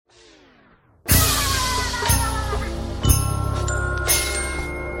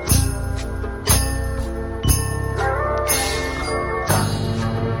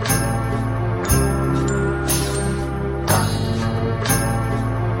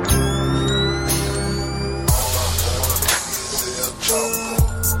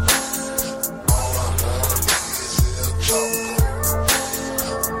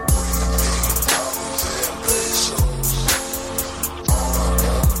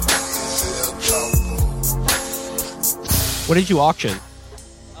What did you auction?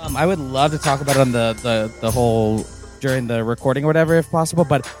 I would love to talk about it on the whole during the recording or whatever, if possible.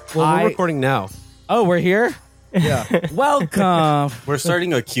 But We're recording now. Oh, we're here. Yeah. Welcome. We're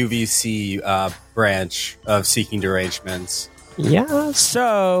starting a QVC branch of Seeking Derangements. Yeah.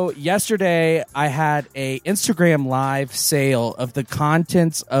 So yesterday I had a Instagram live sale of the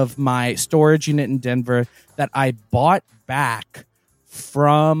contents of my storage unit in Denver that I bought back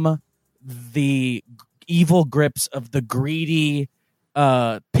from the evil grips of the greedy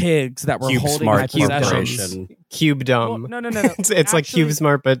pigs that were Cube holding Smart my possessions. Corporation. Cube Dumb. Well, no. It's like Actually, Cube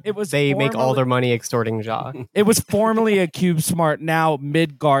Smart, but they make all formerly- their money extorting Jaw. It was formerly a CubeSmart, now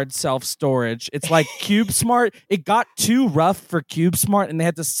Midgard self-storage. It's like CubeSmart. It got too rough for CubeSmart, and they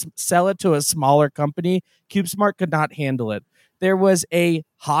had to sell it to a smaller company. CubeSmart could not handle it. There was a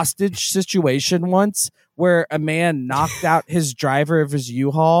hostage situation once where a man knocked out his driver of his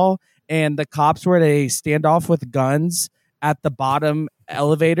U-Haul, and the cops were at a standoff with guns at the bottom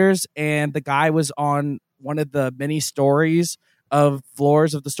elevators, and the guy was on one of the many stories of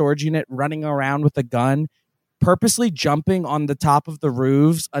floors of the storage unit running around with a gun, purposely jumping on the top of the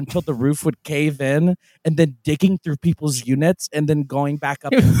roofs until the roof would cave in, and then digging through people's units and then going back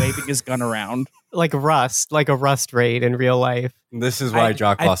up and waving his gun around. Like a Rust raid in real life. This is why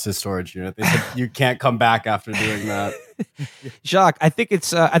Jock lost his storage unit. They said you can't come back after doing that. Jacques, I think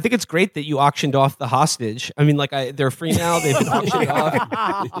it's great that you auctioned off the hostage. I mean, they're free now. They've been auctioned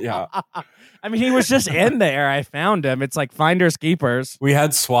off. Yeah. I mean, he was just in there. I found him. It's like finders keepers. We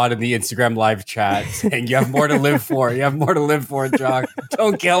had SWAT in the Instagram live chat saying, you have more to live for. You have more to live for, Jock.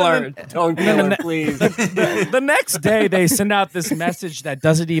 Don't kill her. Don't kill her, please. The next day, they send out this message that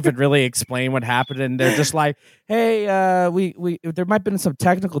doesn't even really explain what happened, and they're just like, "Hey, we there might have been some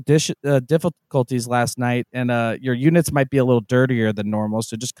technical difficulties last night, and your units might be a little dirtier than normal,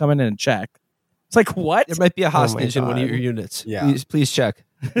 so just come in and check." It's like, what? There might be a hostage in one of God. your units. Yeah. Please check.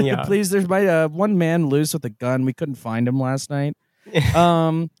 Yeah. Please, there's my one man loose with a gun. We couldn't find him last night.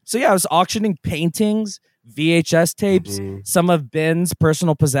 So yeah, I was auctioning paintings, VHS tapes, some of Ben's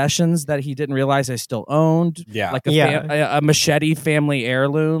personal possessions that he didn't realize I still owned. Yeah. Like a machete family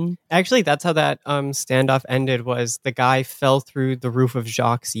heirloom. Actually, that's how that standoff ended. Was the guy fell through the roof of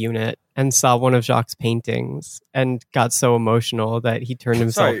Jacques' unit and saw one of Jacques' paintings and got so emotional that he turned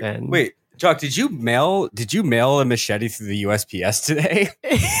himself in. Wait, Jock, did you mail a machete through the USPS today?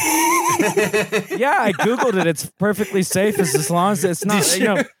 Yeah, I Googled it. It's perfectly safe as long as it's not,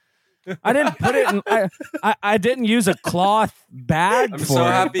 I didn't put it in, I didn't use a cloth bag I'm for so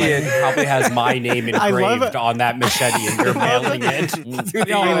it. happy it probably has my name engraved on that machete and you're mailing it. through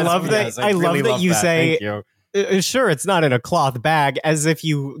the I love USPS. that. I love really that you say- Thank you. Sure, it's not in a cloth bag, as if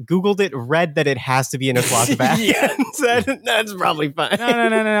you Googled it, read that it has to be in a cloth bag. Yeah. That's probably fine.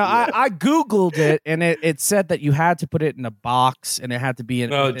 No. I Googled it, and it said that you had to put it in a box, and it had to be in.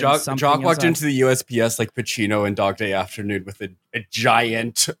 No, in Jock something walked inside. into the USPS like Pacino in Dog Day Afternoon with a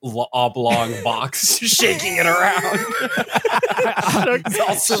giant oblong box, shaking it around. It's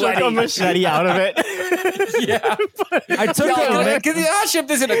all Shook sweaty. a machete out of it. Yeah. I took I'll ship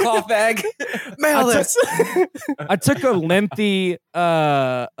this in a cloth bag. Mail this. I took a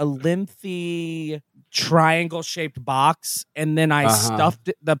lengthy triangle shaped box, and then I stuffed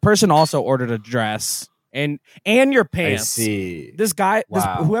it. The person also ordered a dress and your pants. I see. This guy,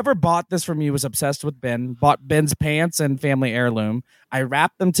 Wow. whoever bought this from you was obsessed with Ben. Bought Ben's pants and family heirloom. I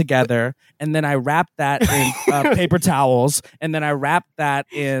wrapped them together, and then I wrapped that in paper towels, and then I wrapped that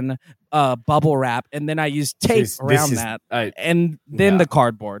in bubble wrap, and then I used tape around that, and then the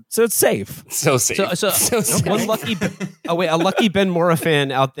cardboard, so it's safe. So safe. So safe. one lucky. A lucky Ben Mora fan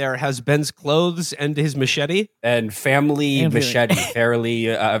out there has Ben's clothes and his machete. And family machete, family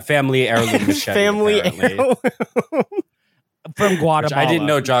heirloom machete. Family apparently. From Which Guatemala. I didn't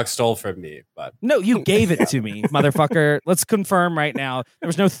know Jock stole from me, but No, you gave it to me, motherfucker. Let's confirm right now. There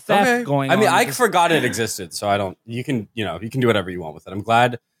was no theft going on. I mean, I This- forgot it existed, so I don't. You can do whatever you want with it. I'm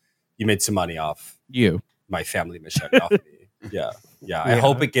glad you made some money off you. my family machete off me. Yeah. I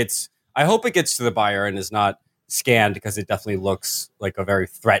hope it gets to the buyer and is not scanned, because it definitely looks like a very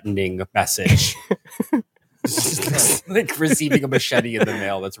threatening message. Like receiving a machete in the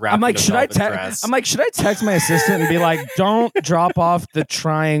mail that's wrapped. I'm like, in a should I velvet text? dress. I'm like, should I text my assistant and be like, don't drop off the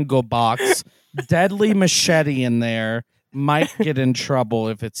triangle box. Deadly machete in there. Might get in trouble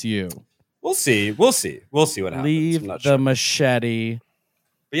if it's you. We'll see what happens. Leave I'm not the sure. machete.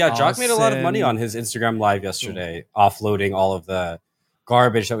 But yeah, Jock made a lot of Awesome. money on his Instagram live yesterday, offloading all of the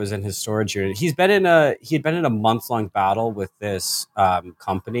garbage that was in his storage unit. He had been in a month-long battle with this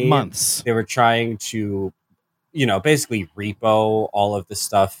company. Months. They were trying to, basically repo all of the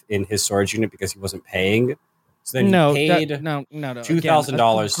stuff in his storage unit because he wasn't paying. So then he paid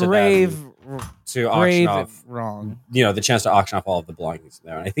 $2,000 to them to auction off wrong. The chance to auction off all of the belongings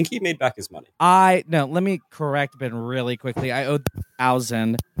there. And I think he made back his money. Let me correct Ben really quickly. I owed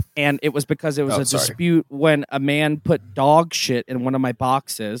 $1,000, and it was because it was a dispute when a man put dog shit in one of my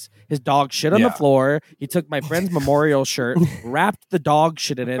boxes. His dog shit on the floor. He took my friend's memorial shirt, wrapped the dog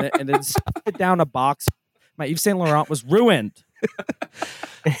shit in it, and then stuffed it down a box. My Yves Saint Laurent was ruined.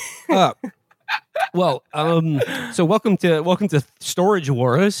 So welcome to Storage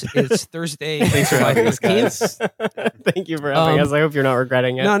Wars. It's Thursday. Thanks for having us, guys. Thank you for having us. I hope you're not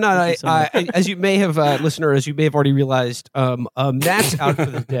regretting it. No. As you may have, listener, as you may have already realized, Matt's out for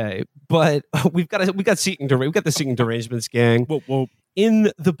the day, but we got the Seating Derangements gang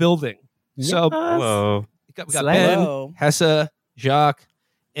in the building. Yes. So hello, we got Ben, Hessa, Jacques,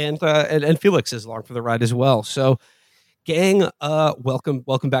 and Felix is along for the ride as well. So. Gang, welcome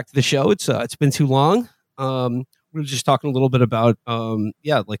back to the show. It's been too long. We were just talking a little bit about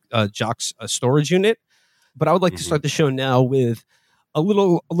Jock's storage unit, but I would like to start the show now with a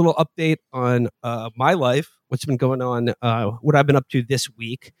little update on my life, what's been going on, what I've been up to this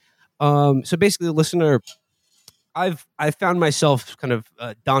week. So basically, listener, I found myself kind of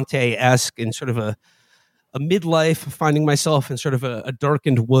Dante-esque in sort of a midlife, finding myself in sort of a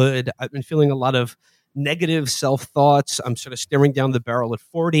darkened wood. I've been feeling a lot of negative self-thoughts. I'm sort of staring down the barrel at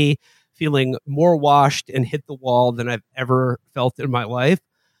 40, feeling more washed and hit the wall than I've ever felt in my life.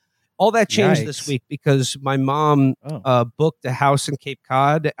 All that changed this week because my mom booked a house in Cape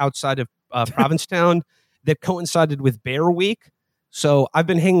Cod outside of Provincetown that coincided with Bear Week. So I've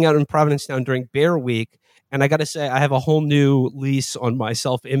been hanging out in Provincetown during Bear Week, and I got to say I have a whole new lease on my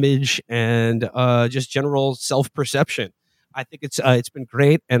self-image and just general self-perception. I think it's been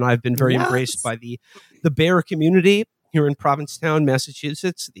great, and I've been very embraced by the bear community here in Provincetown,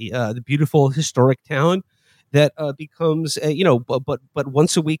 Massachusetts, the beautiful historic town that becomes but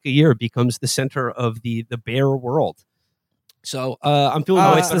once a week a year becomes the center of the bear world. So I'm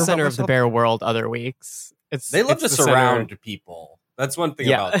feeling it's the center of the bear world other weeks. They love to surround people. That's one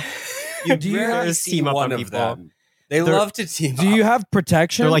thing about you rarely see one of them. They love to team up. Do you have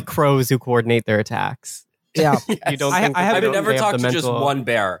protection? They're like crows who coordinate their attacks. Yeah, you don't. I've never talked to just one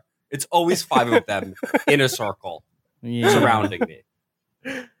bear. It's always 5 of them in a circle surrounding me.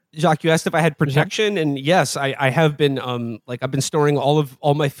 Jacques, you asked if I had protection, and yes, I have been. I've been storing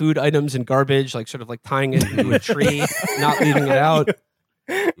all my food items in garbage, like sort of like tying it into a tree, not leaving it out.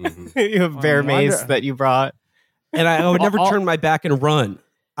 You have bear mace that you brought, and I would never turn my back and run.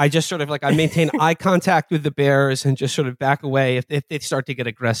 I just sort of I maintain eye contact with the bears and just sort of back away if they start to get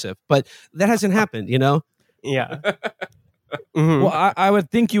aggressive. But that hasn't happened, Yeah. Well, I would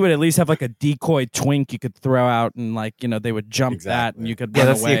think you would at least have like a decoy twink you could throw out and they would jump that and you could run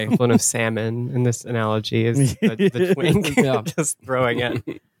that's away. The equivalent of salmon in this analogy is the twink just throwing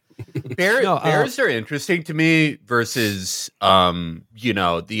it. Bears are interesting to me versus the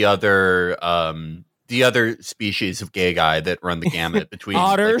other species of gay guy that run the gamut between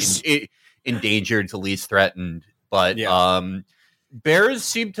otters, endangered to least threatened. But bears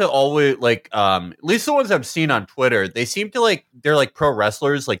seem to always at least the ones I've seen on Twitter, they seem to they're like pro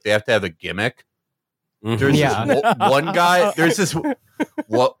wrestlers, like they have to have a gimmick. There's this one guy. There's this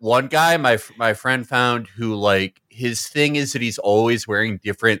one guy my friend found who his thing is that he's always wearing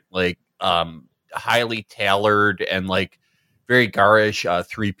different highly tailored and very garish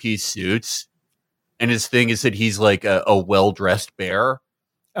 3-piece suits, and his thing is that he's a well-dressed bear.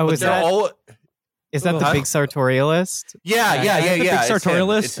 Oh, is that? Is that the big sartorialist? Yeah. Big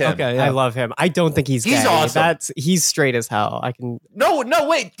sartorialist? It's him. Okay, yeah. I love him. I don't think he's gay. He's awesome. He's straight as hell. I can. No,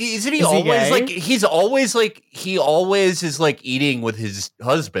 wait. Isn't he always he's always he always is eating with his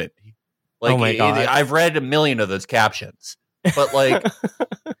husband. Oh my God. I've read a million of those captions. But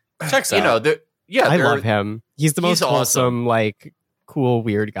checks out. I love him. He's the most wholesome, cool,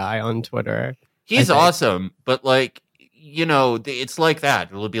 weird guy on Twitter. He's awesome, but it's like that.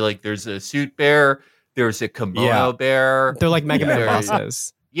 It'll be there's a suit bear, there's a kimono bear. They're like Mega Man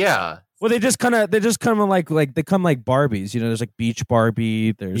bosses. Yeah. Well, they just kind of they come like Barbies. There's beach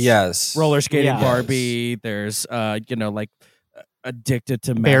Barbie. There's roller skating Barbie. There's addicted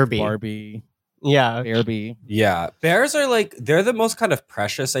to meth Barbie. Yeah, Barbie. Yeah, bears are they're the most kind of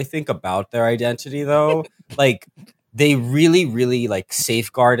precious, I think, about their identity though. They really, really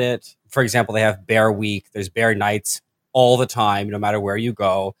safeguard it. For example, they have Bear Week. There's Bear Nights all the time, no matter where you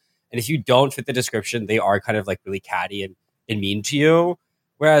go. And if you don't fit the description, they are kind of really catty and mean to you.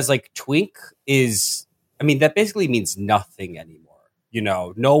 Whereas twink is, that basically means nothing anymore.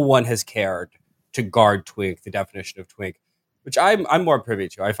 No one has cared to guard twink, the definition of twink, which I'm more privy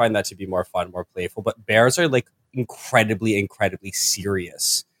to. I find that to be more fun, more playful. But bears are like incredibly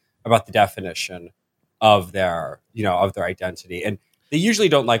serious about the definition of their identity, and they usually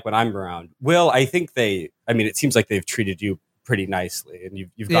don't like when I'm around. Will, I think it seems like they've treated you pretty nicely, and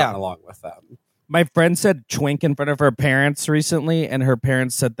you've gotten along with them. My friend said twink in front of her parents recently, and her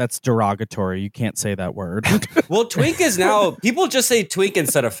parents said that's derogatory. You can't say that word. Well, twink is now, people just say twink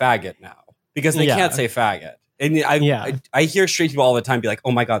instead of faggot now because they can't say faggot. And I hear straight people all the time be like,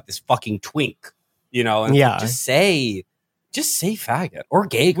 oh my God, this fucking twink, and just say faggot or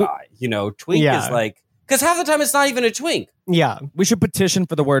gay guy, twink is like, because half the time it's not even a twink. Yeah. We should petition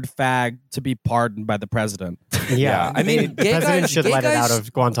for the word fag to be pardoned by the president. Yeah. I mean, the president should let it out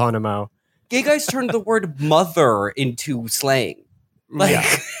of Guantanamo. Gay guys turned the word mother into slang.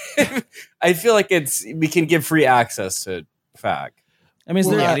 Like, I feel like we can give free access to fag. I mean, is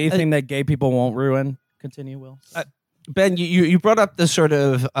there anything that gay people won't ruin? Continue, Will. Ben, you brought up the sort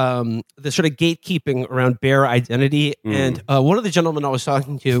of gatekeeping around bear identity, and one of the gentlemen I was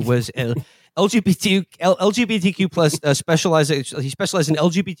talking to was LGBTQ plus he specialized in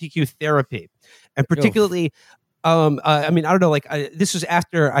LGBTQ therapy, and particularly. I don't know. This was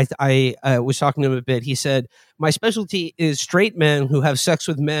after I was talking to him a bit. He said, "My specialty is straight men who have sex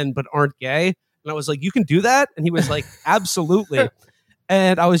with men but aren't gay." And I was like, "You can do that?" And he was like, "Absolutely."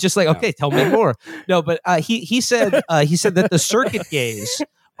 And I was just like, "Okay, tell me more." No, but he said that the circuit gays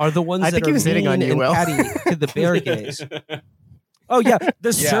are the ones that are mean and catty to the bear gays. Oh yeah,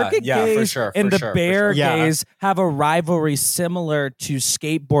 the circuit gays for sure, and the sure, bear gays have a rivalry similar to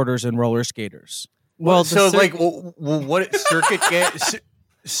skateboarders and roller skaters. Well, so what circuit gay?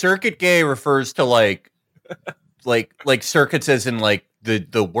 Circuit gay refers to like circuits as in like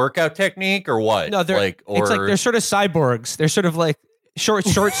the workout technique or what? No, it's like they're sort of cyborgs. They're sort of like short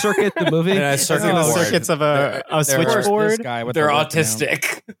circuit the movie. And circuits of a switchboard. They're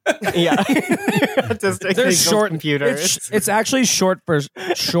autistic. Yeah, autistic. They're short computers. It's actually short for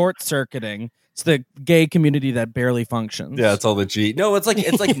short circuiting. It's the gay community that barely functions. Yeah, it's all the G. No, it's like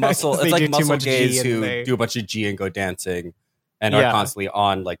muscle. It's like muscle gays G who do a bunch of G and go dancing, and are constantly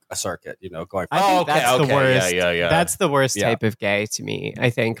on like a circuit. Going. I think that's the worst. Yeah. That's the worst type of gay to me. I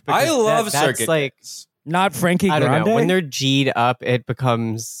think. I love circuit. Like gays. Not Frankie Grande. I don't know. When they're G'd up, it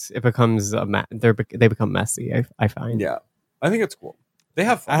becomes they become messy. I find. Yeah, I think it's cool. They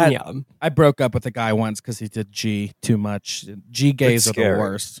have fun. I broke up with a guy once because he did G too much. G gays are the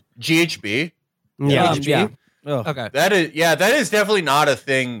worst. GHB. Yeah. Yeah. Okay. That is definitely not a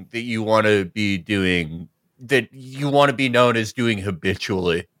thing that you want to be doing. That you want to be known as doing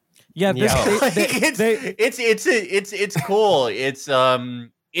habitually. Yeah. It's cool.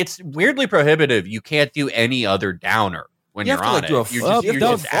 It's weirdly prohibitive. You can't do any other downer when you're on it.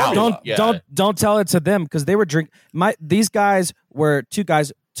 Don't tell it to them because they were drinking. These guys were two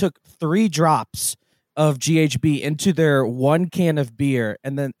guys took 3 drops of GHB into their 1 can of beer,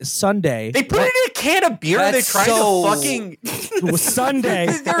 and then Sunday they put it in a can of beer. They're trying to fucking Sunday.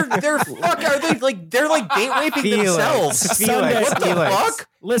 They're date raping themselves. What the fuck?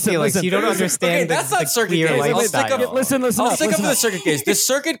 Listen, you don't understand. Okay, that's not circuit gays. Listen. I'll stick up for the circuit gays. The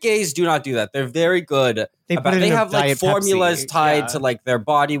circuit gays do not do that. They're very good. They have like formulas tied to like their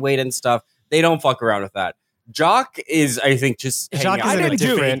body weight and stuff. They don't fuck around with that. Jock is, I think, just I didn't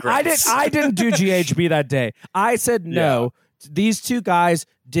do GHB that day. I said no. These 2 guys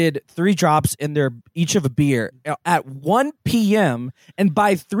did 3 drops in each of a beer at 1 p.m. and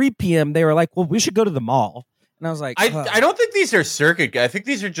by 3 p.m. they were like, "Well, we should go to the mall." And I was like, I don't think these are circuit guys. I think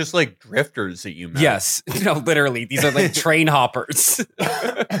these are just like drifters that you met. Yes, literally, these are like train hoppers.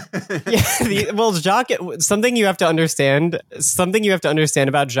 Jock. Something you have to understand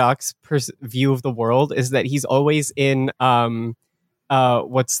about Jock's view of the world is that he's always in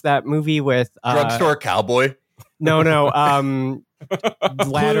what's that movie with Drugstore Cowboy? No.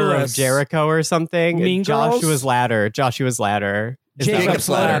 Ladder of Jericho or something. Mean Girls? Joshua's Ladder. Jacob's Ladder.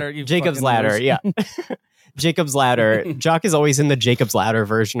 Jacob's Ladder. Yeah. Jacob's Ladder. Jock is always in the Jacob's Ladder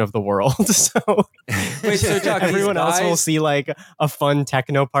version of the world. So, Jock, everyone else will see like a fun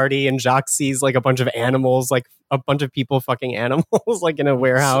techno party, and Jock sees like a bunch of animals, like a bunch of people fucking animals, like in a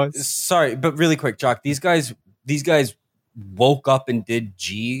warehouse. Sorry, but really quick, Jock. These guys woke up and did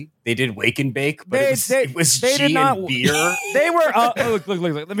G. They did wake and bake, but it was G and beer. They were up. Look.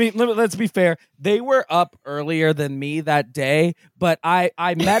 Let's be fair. They were up earlier than me that day, but I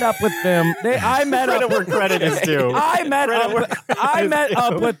met up with them. I met up where credit is due. I met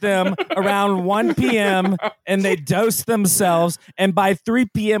up with them around 1 p.m. and they dosed themselves. And by 3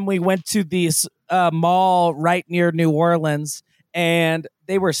 p.m. we went to this mall right near New Orleans. and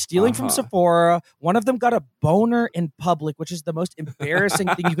they were stealing from Sephora. One of them got a boner in public, which is the most embarrassing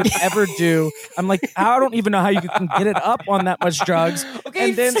thing you could ever do. I'm like, I don't even know how you can get it up on that much drugs. Okay,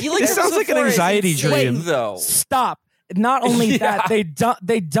 and then stealing it sounds like an anxiety dream, though. Stop. Not only that, they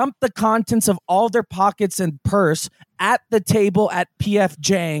dumped the contents of all their pockets and purse at the table at PF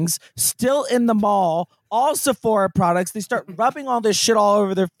Jang's, still in the mall, all Sephora products. They start rubbing all this shit all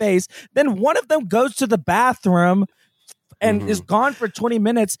over their face. Then one of them goes to the bathroom and is gone for 20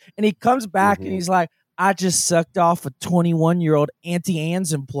 minutes, and he comes back and he's like, I just sucked off a 21-year-old Auntie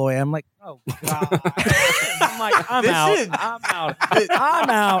Anne's employee. I'm like, oh God. I'm like, I'm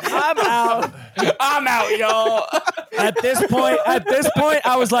out, y'all. At this point,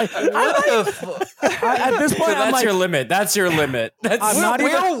 I was like, at this point, that's like, your limit. That's your limit.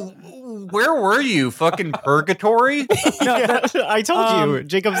 Where were you? Fucking purgatory? I told you,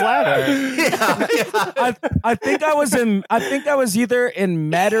 Jacob's Ladder. I think I was either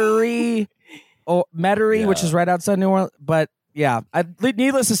in Metairie, which is right outside New Orleans. But yeah,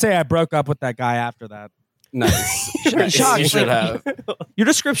 needless to say, I broke up with that guy after that. Nice. You should have. Your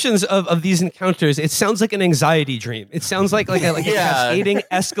descriptions of these encounters, it sounds like an anxiety dream. It sounds like a cascading,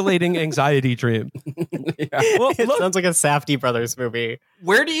 escalating anxiety dream. Well, it sounds like a Safdie Brothers movie.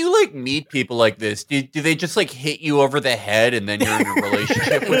 Where do you meet people like this? Do they just hit you over the head and then you're in a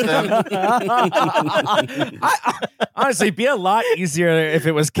relationship with them? Honestly, it'd be a lot easier if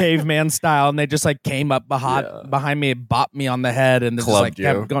it was caveman style and they just came up behind me and bopped me on the head and just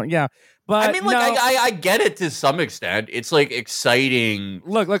kept going. Yeah. But I mean, I get it to some extent. It's exciting.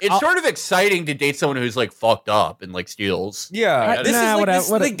 Look, it's sort of exciting to date someone who's fucked up and steals. Yeah, this is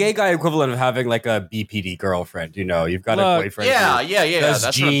the gay guy equivalent of having a BPD girlfriend. You've got a boyfriend. Yeah. Does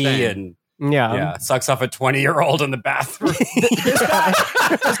That's G what I'm saying. and sucks off a 20-year-old in the bathroom.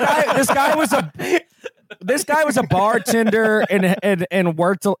 This guy was a bartender and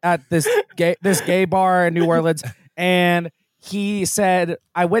worked at this gay bar in New Orleans, and he said,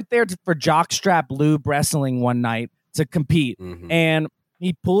 I went there for jockstrap lube wrestling one night to compete. And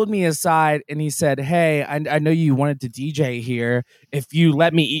he pulled me aside and he said, hey, I know you wanted to DJ here. If you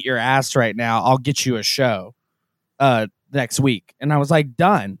let me eat your ass right now, I'll get you a show next week. And I was like,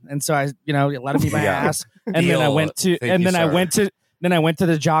 done. And so I, let him eat my ass. And then I went to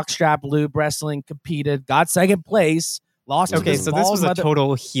the jockstrap lube wrestling, competed, got second place. Lost. Okay, so this was a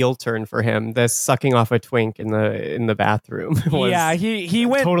total heel turn for him. This sucking off a twink in the bathroom. He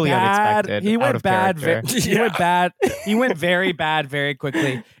went totally bad. unexpected. He went bad. He went bad. He went very bad very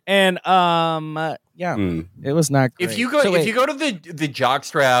quickly. And it was not great. If you go to the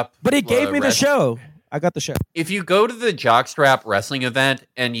jockstrap, but he gave me the show. I got the show. If you go to the jockstrap wrestling event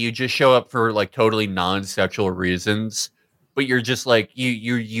and you just show up for totally non-sexual reasons, but you're just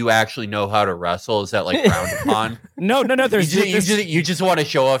you actually know how to wrestle. Is that frowned upon? No. You just want to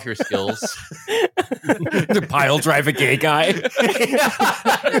show off your skills. To pile drive a gay guy. There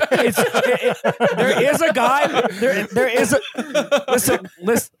is a guy. There is a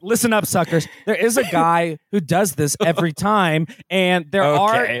listen up, suckers. There is a guy who does this every time, and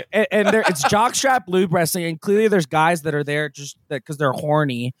it's jockstrap lube wrestling, and clearly there's guys that are there just because they're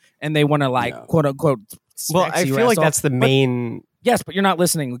horny and they want to quote unquote. Well, I feel like that's the main. Yes, but you're not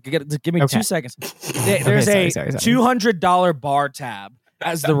listening. Give me 2 seconds. There's a $200 bar tab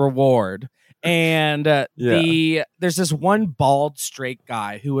as the reward, and there's this one bald straight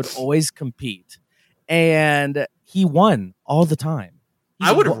guy who would always compete, and he won all the time.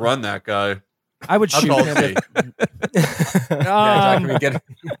 I would run that guy. I would shoot him.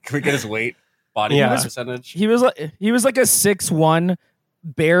 Can we get his weight, body percentage? He was like a 6'1",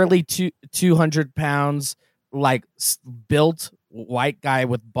 barely 200 pounds, built white guy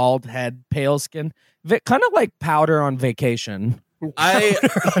with bald head, pale skin, kind of like Powder on Vacation.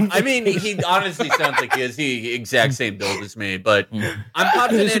 I mean, he honestly sounds like he has the exact same build as me, but I'm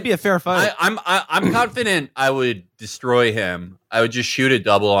confident this would be a fair fight. I'm confident I would destroy him. I would just shoot a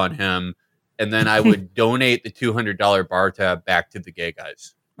double on him, and then I would donate the $200 bar tab back to the gay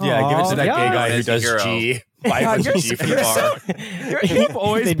guys. Yeah, give it to that gay guy who does G. 500 G for the bar. You've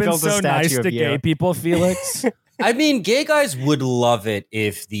always been so nice to gay people, Felix. I mean, gay guys would love it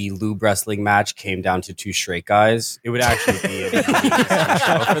if the lube wrestling match came down to two straight guys. It would actually be an amazing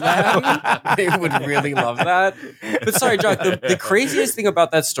show for them. They would really love that. But sorry, Jock, the craziest thing about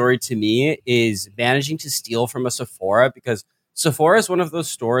that story to me is managing to steal from a Sephora, because Sephora is one of those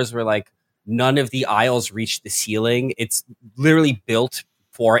stores where none of the aisles reach the ceiling. It's literally built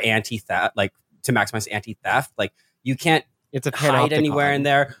for anti-theft, to maximize anti-theft. You can't It's a hide anywhere in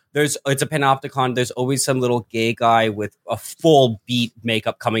there. It's a panopticon. There's always some little gay guy with a full beat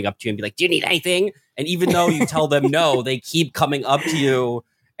makeup coming up to you and be like, "Do you need anything?" And even though you tell them no, they keep coming up to you.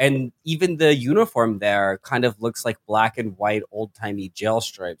 And even the uniform there kind of looks like black and white old-timey jail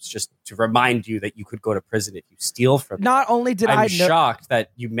stripes, just to remind you that you could go to prison if you steal from Not them. only did I'm I shocked that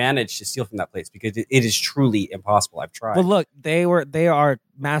you managed to steal from that place because it is truly impossible. I've tried. Well, look, they are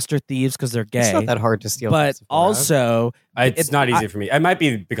master thieves because they're gay. It's not that hard to steal. But from Sephora. also, it's not easy for me. It might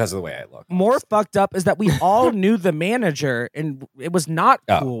be because of the way I look. More fucked up is that we all knew the manager, and it was not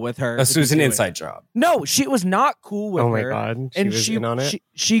cool with her. This was an inside job. No, she was not cool with her. Oh my god, she was in on it.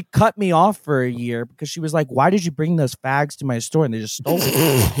 She cut me off for a year because she was like, "Why did you bring those fags to my store?" And they just stole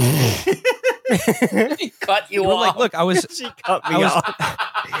it. She cut you off. Like, look, I was. She cut me off.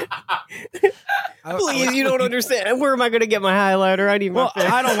 Please, you don't understand. Where am I going to get my highlighter? I need my.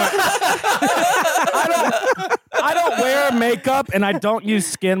 I don't wear makeup, and I don't use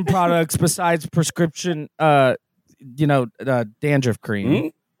skin products besides prescription, dandruff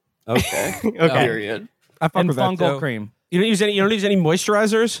cream. Okay. Okay. Period. I fuck And with that, fungal too. cream. You don't use any. You don't use any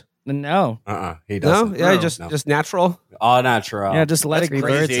moisturizers. No. He No, doesn't. yeah, just natural. all natural. Yeah, just let That's it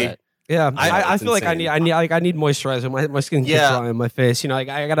crazy. birds it. Yeah, I that's feel like I insane. need moisturizer. My skin gets dry on my face. You know, like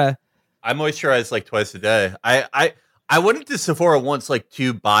I gotta. I moisturize like twice a day. I went into Sephora once like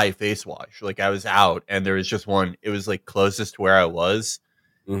to buy face wash. Like I was out and there was just one. It was like closest to where I was.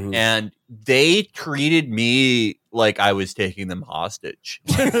 Mhm. And they treated me like I was taking them hostage.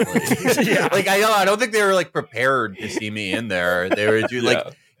 Like I don't think they were like prepared to see me in there. They were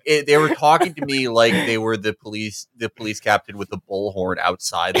they were talking to me like they were the police captain with the bullhorn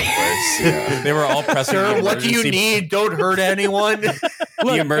outside the place. Yeah. They were all pressing. Sir, what do you need? Don't hurt anyone.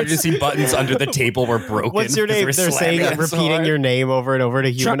 The emergency buttons under the table were broken. What's your name? They're saying and repeating your name over and over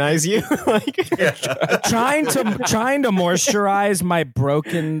to humanize you. Trying to moisturize my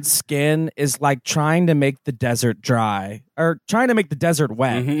broken skin is like trying to make the desert dry or trying to make the desert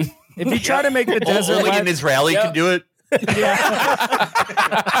wet. Mhm. If you try to make the desert Only wet, an Israeli can do it.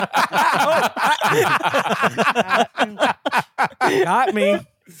 got me.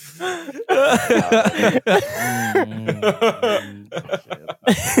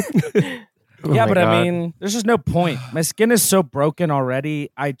 Yeah, but I mean, there's just no point. My skin is so broken already.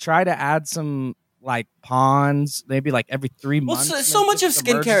 I try to add some like Pond's, maybe like every 3 Well, months. so much of Just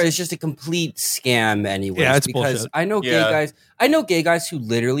skincare emergency. is just a complete scam, anyways. Yeah, it's because bullshit. I know Yeah. gay guys. I know gay guys who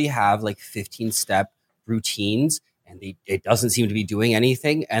literally have like 15-step routines, and it doesn't seem to be doing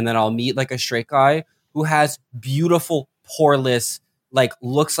anything. And then I'll meet like a straight guy who has beautiful, poreless, like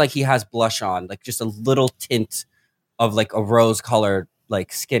looks like he has blush on, like just a little tint of like a rose-colored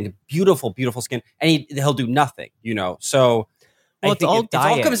like skin, beautiful, beautiful skin, and he'll do nothing. So. Well, I it's think all it all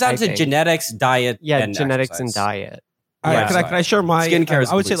diet, comes down I to think. genetics, diet, Yeah, and genetics exercise. and diet. All right, Yeah. can I share my Skincare is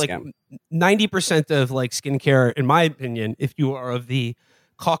a I would say complete like 90% of like skincare, in my opinion, if you are of the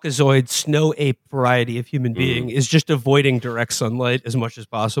Caucasoid snow ape variety of human being, is just avoiding direct sunlight as much as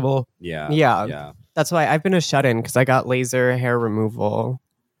possible. Yeah. That's why I've been a shut-in because I got laser hair removal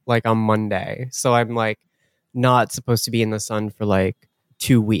like on Monday. So I'm like not supposed to be in the sun for like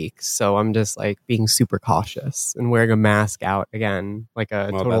 2 weeks. So I'm just like being super cautious and wearing a mask out again, like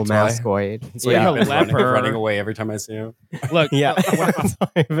a total maskoid. It's like Yeah. I've been Leper. running away every time I see him. Look, Yeah. That's why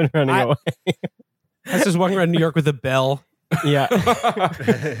I've been running away. This is walking around New York with a bell. Yeah.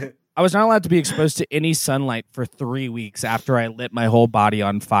 I was not allowed to be exposed to any sunlight for 3 weeks after I lit my whole body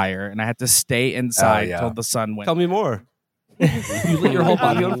on fire, and I had to stay inside till the sun went. Tell me more. You lit your whole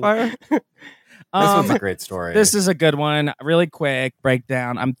body on fire? This one's a great story. This is a good one. Really quick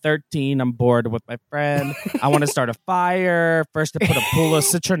breakdown. I'm 13. I'm bored with my friend. I want to start a fire. First, I put a pool of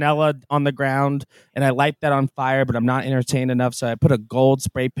citronella on the ground, and I light that on fire, but I'm not entertained enough, so I put a gold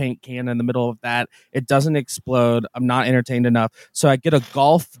spray paint can in the middle of that. It doesn't explode. I'm not entertained enough, so I get a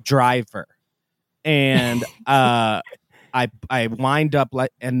golf driver, and I wind up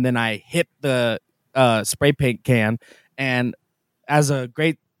and then I hit the spray paint can, and as a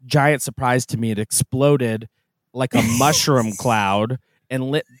great giant surprise to me, it exploded like a mushroom cloud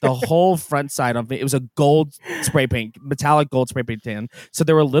and lit the whole front side of it. It was a gold spray paint, metallic gold spray paint tin. So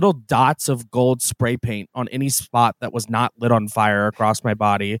there were little dots of gold spray paint on any spot that was not lit on fire across my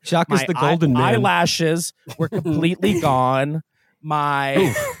body. Shock is the golden man. Eyelashes were completely gone.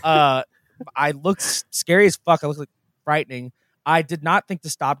 My I looked scary as fuck. I looked like frightening. I did not think to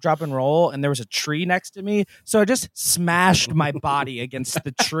stop, drop, and roll, and there was a tree next to me, so I just smashed my body against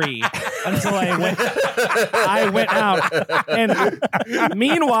the tree until I went out. And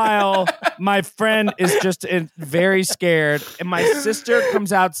meanwhile, my friend is just very scared, and my sister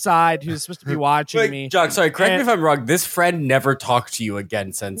comes outside, who's supposed to be watching me. Jock, sorry, correct me if I'm wrong. This friend never talked to you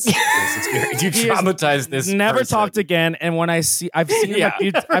again since this experience. You traumatized this. Never person. talked again. And when I've seen him,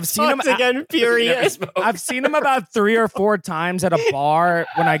 I've seen him again. Period. I've seen him about 3 or 4 times at a bar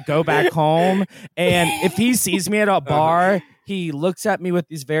when I go back home, and if he sees me at a bar, he looks at me with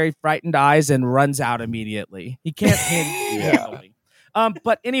these very frightened eyes and runs out immediately. He can't handle me.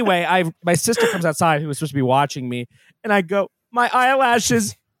 But anyway, my sister comes outside, who was supposed to be watching me, and I go, my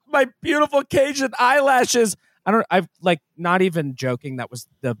eyelashes, my beautiful Cajun eyelashes. I've like not even joking. That was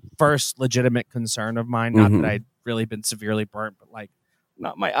the first legitimate concern of mine. Not that I'd really been severely burnt, but like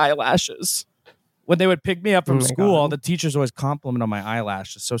not my eyelashes. When they would pick me up from school, all the teachers always compliment on my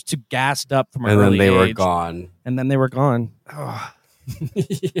eyelashes. So I was too gassed up from an early age. And then they were gone. And then they were gone. Oh.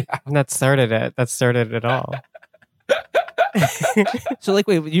 And that started it. That started it all. So, like,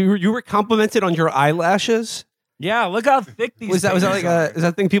 wait, you were complimented on your eyelashes? Yeah, look how thick these. Was that like is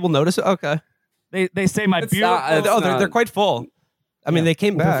that thing people notice? Okay, they say my beard. They're quite full. I mean, they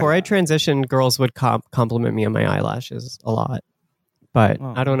came back before I transitioned. Girls would compliment me on my eyelashes a lot. But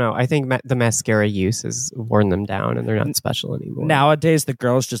I don't know. I think the mascara use has worn them down, and they're not special anymore. Nowadays, the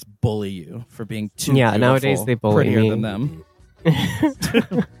girls just bully you for being too beautiful, nowadays they bully prettier me. than them.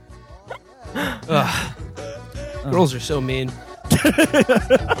 Girls are so mean.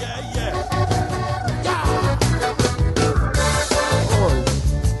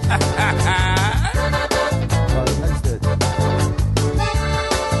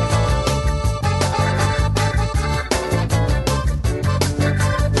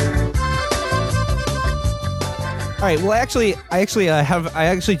 All right. Well, I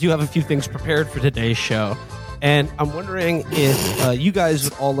actually do have a few things prepared for today's show, and I'm wondering if you guys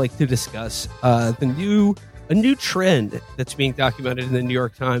would all like to discuss a new trend that's being documented in the New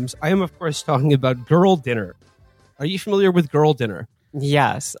York Times. I am, of course, talking about girl dinner. Are you familiar with girl dinner?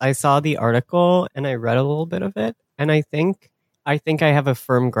 Yes, I saw the article and I read a little bit of it, and I think I have a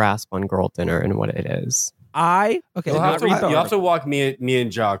firm grasp on girl dinner and what it is. You'll have to walk me and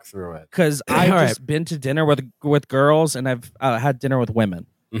Jock through it, because I've just been to dinner with girls, and I've had dinner with women.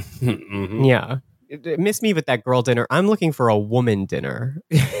 Mm-hmm. Yeah, miss me with that girl dinner. I'm looking for a woman dinner.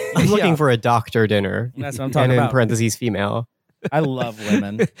 I'm looking for a doctor dinner. That's what I'm talking and about. in parentheses, female. I love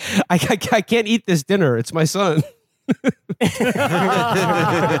women. I can't eat this dinner. It's my son.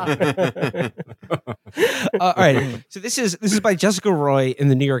 All right. So this is by Jessica Roy in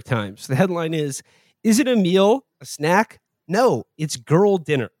the New York Times. The headline is it a meal, a snack? No, it's girl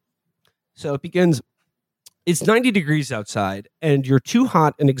dinner. So it begins, it's 90 degrees outside, and you're too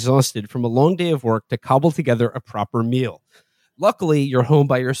hot and exhausted from a long day of work to cobble together a proper meal. Luckily, you're home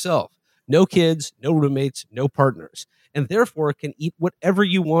by yourself. No kids, no roommates, no partners, and therefore can eat whatever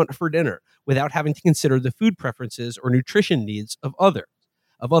you want for dinner without having to consider the food preferences or nutrition needs of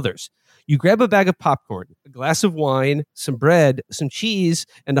others. You grab a bag of popcorn, a glass of wine, some bread, some cheese,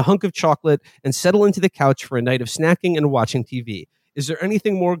 and a hunk of chocolate, and settle into the couch for a night of snacking and watching TV. Is there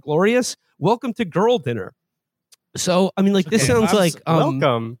anything more glorious? Welcome to girl dinner. So, I mean, like, this sounds like...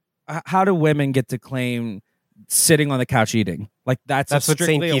 welcome. How do women get to claim sitting on the couch eating? Like, that's what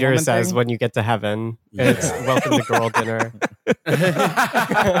St. Peter says thing? when you get to heaven. It's welcome to girl dinner.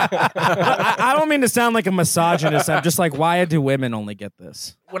 I don't mean to sound like a misogynist. I'm just like, why do women only get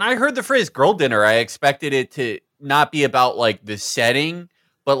this? When I heard the phrase girl dinner, I expected it to not be about like the setting,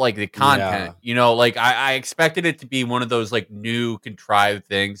 but like the content. Yeah. You know, like I expected it to be one of those like new contrived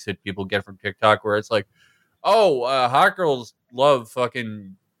things that people get from TikTok where it's like, oh, hot girls love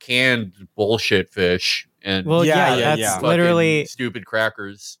fucking canned bullshit fish. And Well, that's literally stupid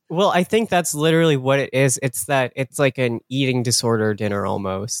crackers. Well, I think that's literally what it is. It's like an eating disorder dinner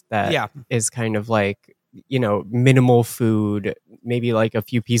almost. That is kind of like, you know, minimal food, maybe like a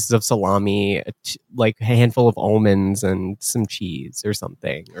few pieces of salami, like a handful of almonds and some cheese or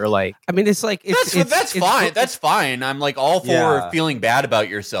something. Or like, I mean, it's like that's fine. That's fine. I'm like all for feeling bad about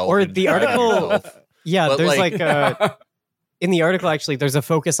yourself. Or the article, But there's like a. In the article, actually, there's a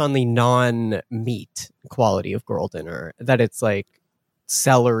focus on the non-meat quality of girl dinner, that it's like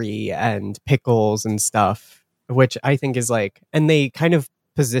celery and pickles and stuff, which I think is like, and they kind of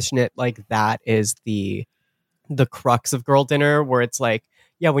position it like that is the crux of girl dinner, where it's like,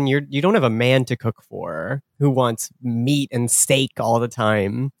 yeah, when you don't have a man to cook for who wants meat and steak all the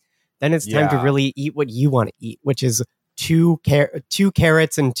time, then it's time to really eat what you want to eat, which is two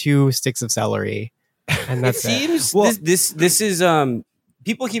carrots and 2 sticks of celery. And that's it seems Well- this is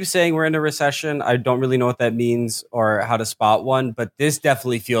people keep saying we're in a recession. I don't really know what that means or how to spot one, but this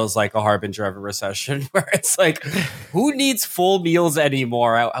definitely feels like a harbinger of a recession where it's like, who needs full meals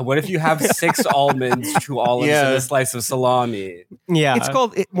anymore? What if you have 6 almonds, 2 olives, and a slice of salami? Yeah. It's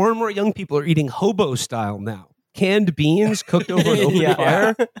called more and more young people are eating hobo style now. Canned beans cooked over an open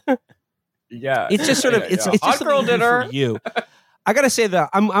fire. Yeah. It's just sort of it's Hot just girl something dinner. for you. I gotta say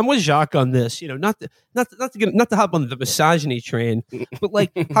that I'm with Jacques on this. You know, not to hop on the misogyny train, but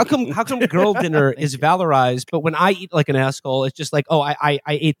like, how come girl dinner is valorized, but when I eat like an asshole, it's just like, oh, I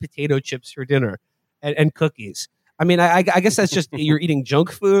ate potato chips for dinner and cookies. I mean, I guess that's just you're eating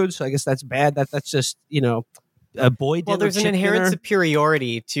junk food, so I guess that's bad. That's just a boy dinner. Well, there's an inherent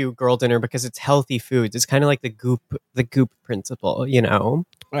superiority to girl dinner because it's healthy foods. It's kind of like the goop principle, you know.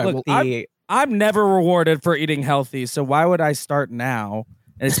 Right, Look, well, I'm never rewarded for eating healthy, so why would I start now?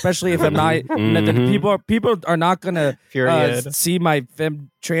 And especially if I'm not, people are not gonna see my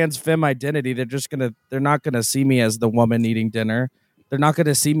trans femme identity. They're not gonna see me as the woman eating dinner. They're not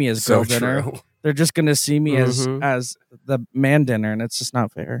gonna see me as girl dinner. They're just gonna see me as the man dinner, and it's just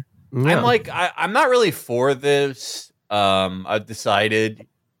not fair. Yeah. I'm not really for this. I've decided,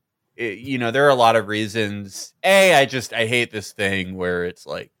 there are a lot of reasons. I hate this thing where it's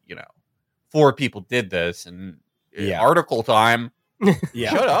like, 4 people did this and article time.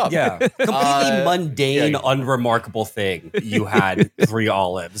 Yeah. Shut up. Yeah. Completely mundane, unremarkable thing. You had 3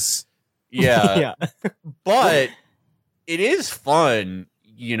 olives. Yeah. But it is fun,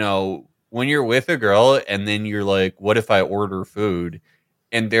 when you're with a girl and then you're like, what if I order food?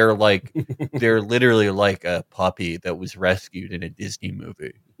 And they're literally like a puppy that was rescued in a Disney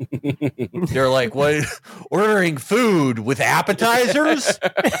movie. They're like, what? Ordering food with appetizers?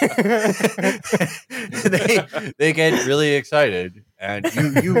 they get really excited, and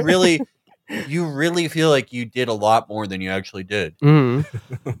you really feel like you did a lot more than you actually did.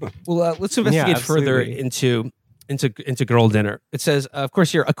 Mm-hmm. Well, let's investigate further into girl dinner. It says, of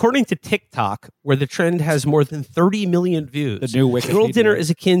course, here, according to TikTok, where the trend has more than 30 million views, The new Wikipedia. girl dinner is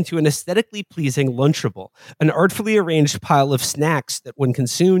akin to an aesthetically pleasing Lunchable, an artfully arranged pile of snacks that, when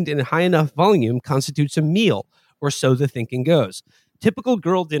consumed in high enough volume, constitutes a meal, or so the thinking goes. Typical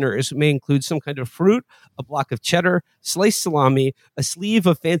girl dinners may include some kind of fruit, a block of cheddar, sliced salami, a sleeve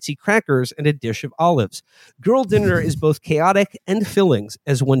of fancy crackers, and a dish of olives. Girl dinner is both chaotic and fillings,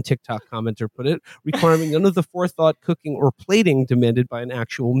 as one TikTok commenter put it, requiring none of the forethought, cooking, or plating demanded by an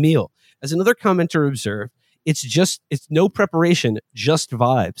actual meal. As another commenter observed, it's no preparation, just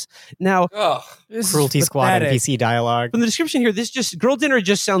vibes. Now, Cruelty Squad NPC dialogue. from the description here, girl dinner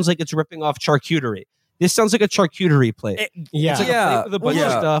just sounds like it's ripping off charcuterie. This sounds like a charcuterie plate. It's like a plate with a bunch of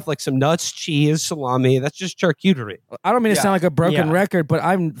stuff, like some nuts, cheese, salami. That's just charcuterie. I don't mean to sound like a broken record, but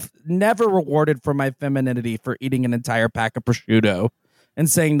I'm never rewarded for my femininity for eating an entire pack of prosciutto and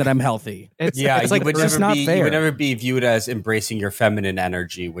saying that I'm healthy. It's like it's not fair. You would never be viewed as embracing your feminine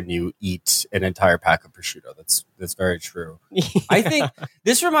energy when you eat an entire pack of prosciutto. That's very true. I think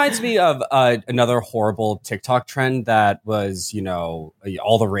this reminds me of another horrible TikTok trend that was, all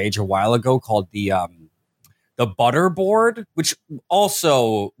the rage a while ago, called the butter board, which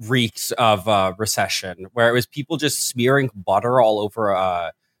also reeks of recession, where it was people just smearing butter all over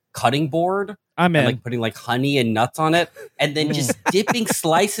a cutting board. I'm in. And like putting like honey and nuts on it, and then just dipping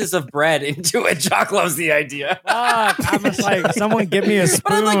slices of bread into it. Jock loves the idea. I'm just like, someone give me a spoon.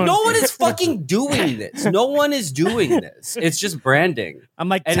 But I'm like, no one is fucking doing this. No one is doing this. It's just branding. I'm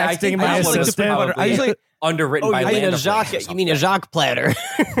like And I texting think my I just like to put assistant. butter. I usually underwritten by Land of Lakes or You mean a Jacques platter?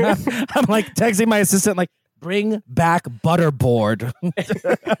 I'm like texting my assistant, like, bring back butterboard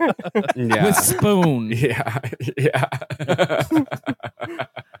with spoon. Yeah.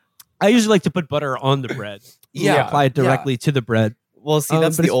 I usually like to put butter on the bread. Yeah. Apply it directly to the bread. Well, see,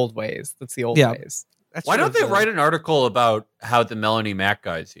 that's but the it's- old ways. That's the old Yeah. ways. That's Why sort don't they of the- write an article about how the Melanie Mac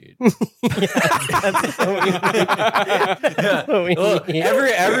guys eat? Look,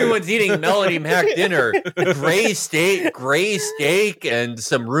 everyone's eating Melanie Mac dinner: gray steak, and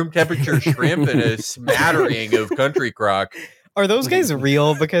some room temperature shrimp and a smattering of country crock. Are those guys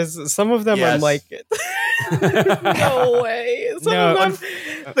real? Because some of them Yes. I'm like, no way. Some of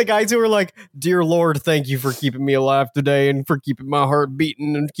them, the guys who are like, "Dear Lord, thank you for keeping me alive today and for keeping my heart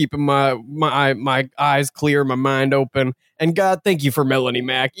beating and keeping my eyes clear, my mind open. And God, thank you for Melanie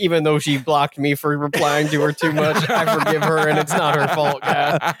Mac. Even though she blocked me for replying to her too much, I forgive her and it's not her fault,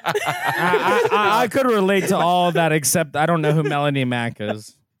 God." I could relate to all of that, except I don't know who Melanie Mac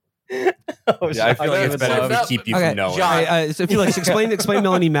is. I feel like it's better if we keep you from knowing. So if you like, explain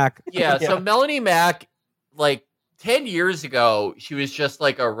Melanie Mac. Yeah, so Melanie Mac, like 10 years ago, she was just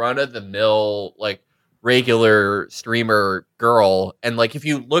like a run of the mill, like regular streamer girl. And like, if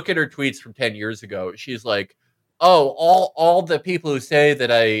you look at her tweets from 10 years ago, she's like, oh, all the people who say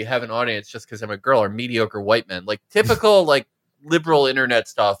that I have an audience just because I'm a girl are mediocre white men. Like typical like liberal internet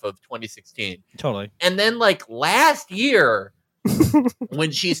stuff of 2016. Totally. And then like last year,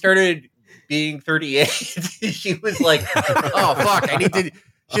 when she started being 38, she was like, oh fuck,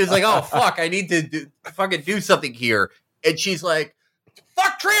 I need to fucking do something here. And she's like,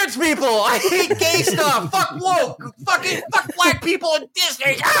 fuck trans people, I hate gay stuff, fuck woke, fuck black people in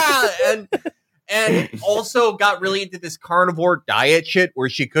Disney. And also got really into this carnivore diet shit where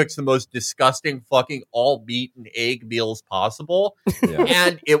she cooks the most disgusting fucking all meat and egg meals possible. Yeah.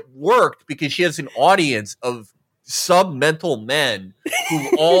 And it worked because she has an audience of sub-mental men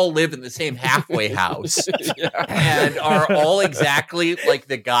who all live in the same halfway house and are all exactly like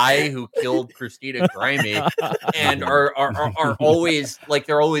the guy who killed Christina Grimmie and are always like,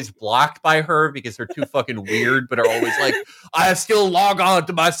 they're always blocked by her because they're too fucking weird, but are always like, I still log on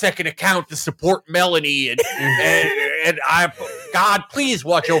to my second account to support Melanie and I, God, please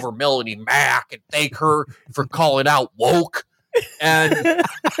watch over Melanie Mack and thank her for calling out woke. And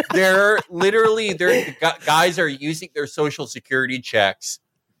guys are using their social security checks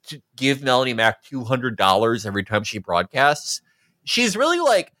to give Melanie Mack $200 every time she broadcasts. She's really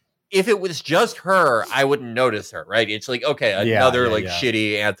like, if it was just her, I wouldn't notice her, right? It's like, okay, another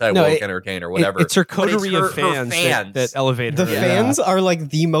shitty anti-woke entertainer, whatever. It's her coterie of fans that elevate her. The fans are like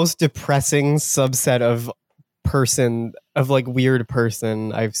the most depressing subset of weird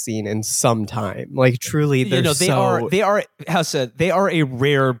person I've seen in some time. Like truly, they are a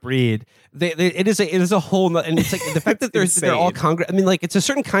rare breed. It is a whole, and it's like the fact that they're all I mean, like it's a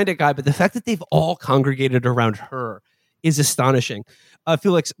certain kind of guy, but the fact that they've all congregated around her is astonishing.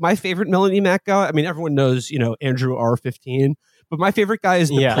 Felix, my favorite Melanie Mack guy. I mean, everyone knows, Andrew R15. But my favorite guy is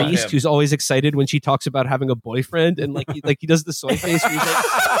the priest who's always excited when she talks about having a boyfriend and he does the soy face where he's like,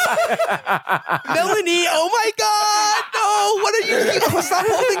 Melanie, oh my God, no, what are you doing? Oh, stop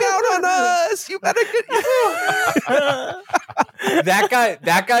holding out on us. You better get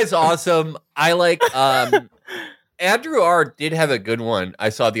That guy's awesome. I like Andrew R did have a good one I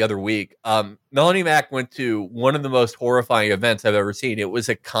saw the other week. Melanie Mack went to one of the most horrifying events I've ever seen. It was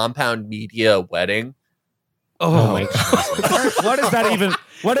a Compound Media wedding. Oh my God. What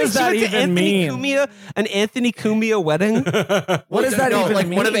does that even mean? An Anthony Cumia wedding? What does that even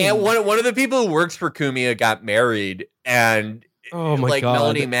mean? One of the people who works for Cumia got married, and God.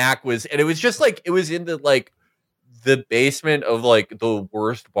 Melanie Mack was, and it was just like, it was in the basement of like the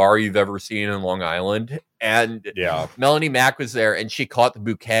worst bar you've ever seen in Long Island. And Melanie Mack was there and she caught the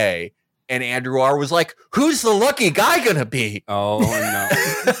bouquet, and Andrew R was like, who's the lucky guy gonna be? Oh no.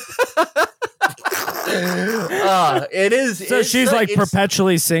 It is. So she's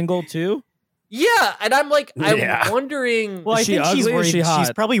perpetually single too? Yeah, and I'm like, I'm wondering. Well, I think she's worried.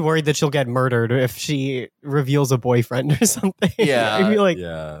 She's probably worried that she'll get murdered if she reveals a boyfriend or something. Yeah, I feel like.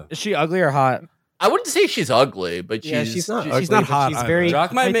 Yeah. Is she ugly or hot? I wouldn't say she's ugly, but she's not. She's not hot. She's very.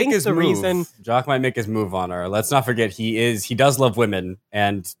 Jock might make his move. Jock might make his move on her. Let's not forget he does love women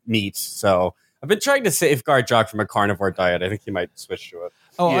and meat. So I've been trying to safeguard Jock from a carnivore diet. I think he might switch to it.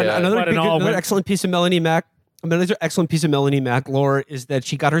 Oh, yeah. Another excellent piece of Melanie Mack. Another excellent piece of Melanie Mack lore is that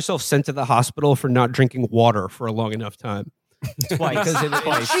she got herself sent to the hospital for not drinking water for a long enough time. Twice.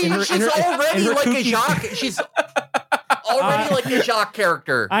 She's already like a Jock. She's already like a Jock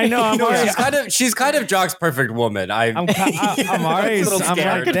character. I know. She's kind of Jock's perfect woman. I'm already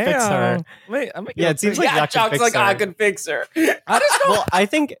scared to fix her. Wait, it seems like Jock's like, I can fix her. I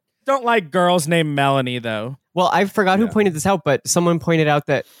think. Don't like girls named Melanie though. Well, I forgot who pointed this out, but someone pointed out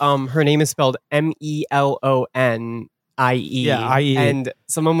that her name is spelled MelonIE. Yeah, IE. And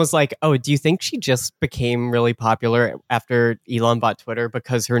someone was like, "Oh, do you think she just became really popular after Elon bought Twitter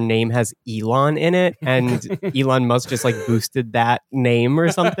because her name has Elon in it, and Elon Musk just like boosted that name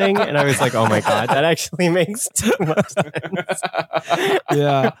or something?" And I was like, "Oh my God, that actually makes too much sense."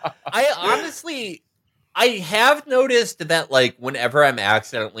 Yeah, I have noticed that, like, whenever I'm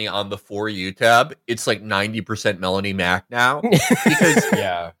accidentally on the For You tab, it's like 90% Melanie Mack now.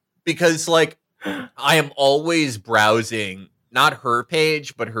 Because, like, I am always browsing, not her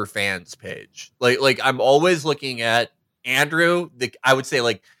page, but her fans page. Like I'm always looking at Andrew, I would say,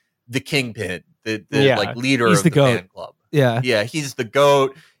 like, the kingpin, the like, leader of the fan club. Yeah, he's the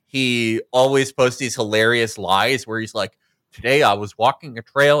GOAT. He always posts these hilarious lies where he's like, today I was walking a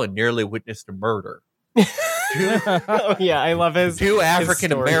trail and nearly witnessed a murder. I love his. Two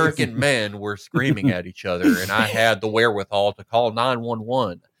African American men were screaming at each other, and I had the wherewithal to call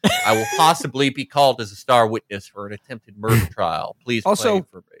 911. I will possibly be called as a star witness for an attempted murder trial. Please pray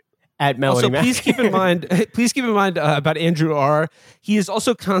for me. At Melody Also, Mac. please keep in mind about Andrew R. He is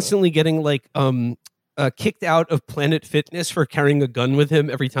also constantly getting kicked out of Planet Fitness for carrying a gun with him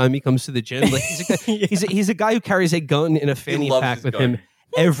every time he comes to the gym. Like he's a guy who carries a gun in a fanny pack with him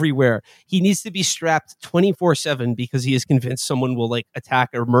everywhere. He needs to be strapped 24/7 because he is convinced someone will like attack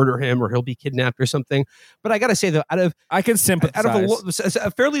or murder him or he'll be kidnapped or something. But I gotta say though, I can sympathize. Out of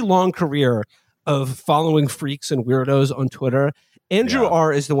a fairly long career of following freaks and weirdos on Twitter, Andrew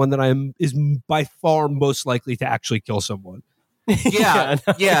R is the one that is by far most likely to actually kill someone. Yeah.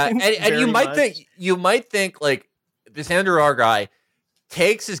 And you might think like this Andrew R guy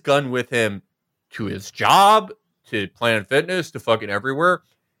takes his gun with him to his job, to Planet Fitness, to fucking everywhere.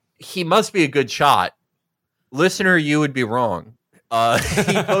 He must be a good shot. Listener, you would be wrong.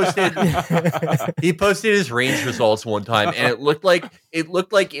 He posted his range results one time, and it looked like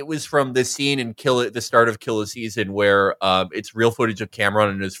it was from the scene in the start of Kill a Season, where it's real footage of Cameron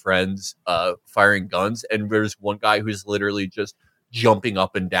and his friends firing guns, and there's one guy who's literally just jumping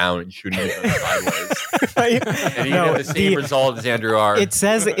up and down and shooting the gun sideways. And he had the same result as Andrew R. It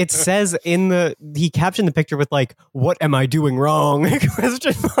says he captioned the picture with like, "What am I doing wrong?"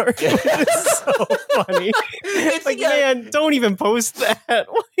 question mark. It's so funny. It's like, man, don't even post that.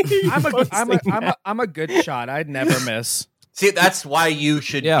 I'm a good shot. I'd never miss. See, that's why you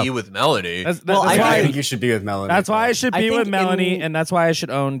should be with Melanie. That's why I think you should be with Melanie. That's why I should be with Melanie, and that's why I should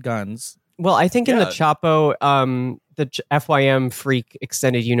own guns. Well, I think in the Chapo, the FYM Freak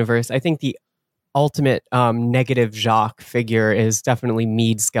extended universe, I think the ultimate negative Jacques figure is definitely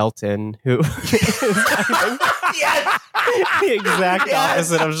Mead Skelton, who is the exact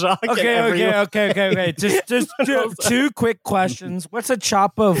opposite of Jacques. Okay. Just two quick questions. What's a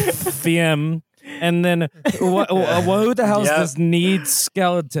Chapo FM? And then who the hell does need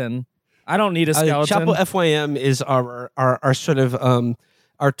skeleton? I don't need a skeleton. Chapo FYM is our sort of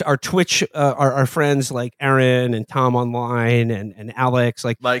our Twitch our friends like Aaron and Tom Online and Alex,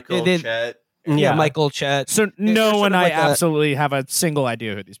 like Michael Chet. Yeah, Michael Chet. So no one I absolutely have a single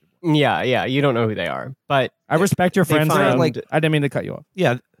idea who these people are. Yeah, you don't know who they are, but I respect your friends. I didn't mean to cut you off.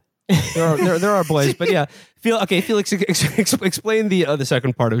 Yeah, there are boys, but yeah. Felix, explain the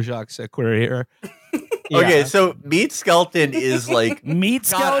second part of Jacques' query here. Okay, so Meat Skeleton is like meat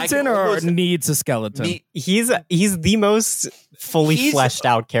skeleton or needs a skeleton. He's the most fully fleshed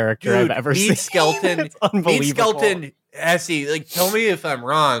out character I've ever seen. Meat Skeleton, Meat Skeleton. Essie, like, tell me if I'm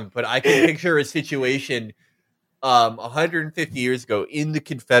wrong, but I can picture a situation 150 years ago in the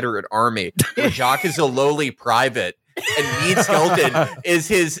Confederate Army where Jacques is a lowly private and Mead Skelton is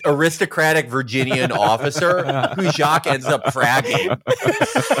his aristocratic Virginian officer who Jacques ends up fragging.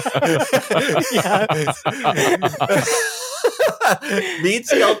 Mead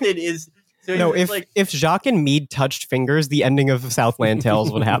Skelton is... So no, if Jacques and Mead touched fingers, the ending of Southland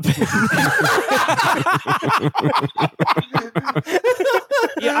Tales would happen.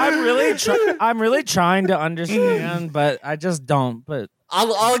 Yeah, I'm really trying to understand, but I just don't. But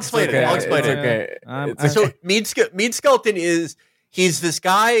I'll explain it. I'll explain it. So Mead Skelton he's this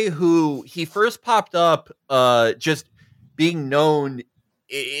guy who he first popped up just being known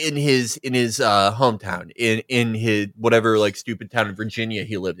in his hometown, in his whatever like stupid town in Virginia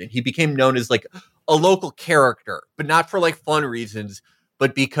he lived in. He became known as like a local character, but not for like fun reasons,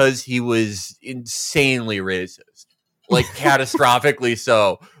 but because he was insanely racist, like catastrophically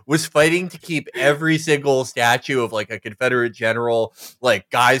so. Was fighting to keep every single statue of like a Confederate general, like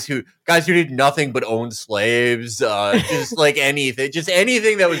guys who did nothing but own slaves, just like anything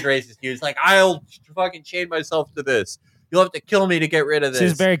that was racist. He was like, I'll fucking chain myself to this. You'll have to kill me to get rid of this.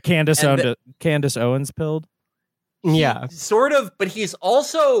 She's very Candace Owens pilled. Yeah. Sort of, but he's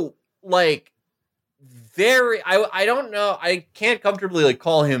also like very I don't know, I can't comfortably like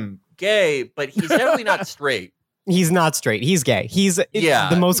call him gay, but he's definitely not straight. He's not straight. He's gay. He's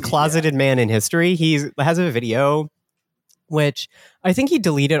the most closeted man in history. He has a video, which I think he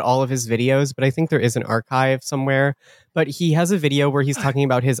deleted all of his videos, but I think there is an archive somewhere. But he has a video where he's talking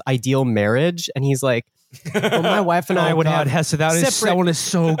about his ideal marriage, and he's like, well, my wife and I would have Hesse, that one is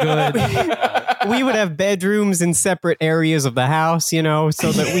so good. We would have bedrooms in separate areas of the house, you know,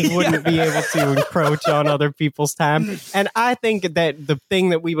 so that we wouldn't be able to encroach on other people's time. And I think that the thing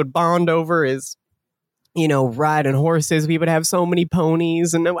that we would bond over is, you know, riding horses. We would have so many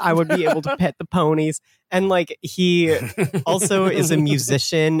ponies, and I would be able to pet the ponies. And like, he also is a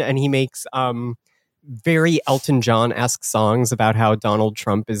musician, and he makes very Elton John-esque songs about how Donald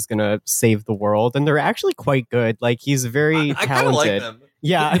Trump is gonna save the world, and they're actually quite good. Like, he's very talented. I kind of like them.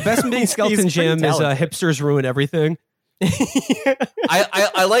 Yeah, the best Mead Skeleton jam is Hipsters Ruin Everything.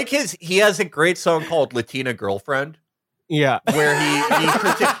 I like his. He has a great song called Latina Girlfriend. Yeah, where he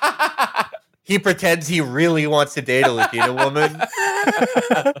he pretends he really wants to date a Latina woman.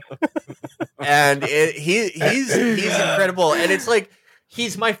 And he's incredible. And it's like,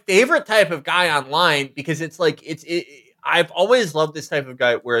 he's my favorite type of guy online because it's like, I've always loved this type of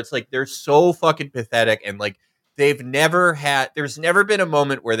guy where it's like, they're so fucking pathetic. And like, there's never been a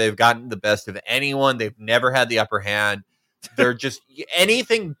moment where they've gotten the best of anyone. They've never had the upper hand. They're just,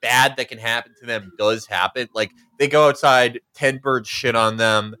 anything bad that can happen to them does happen. Like, they go outside, 10 birds shit on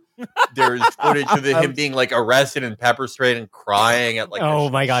them. There's footage of him being like arrested and pepper sprayed and crying at like, oh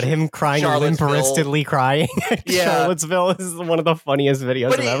my god, him crying, limp-wristedly crying at Charlottesville is one of the funniest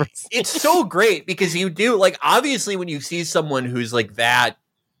videos I've ever seen. It's so great because you do, like, obviously when you see someone who's like that,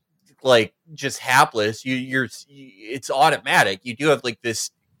 like just hapless, it's automatic. You do have like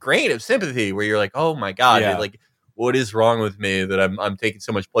this grain of sympathy where you're like, oh my god, like, what is wrong with me that I'm taking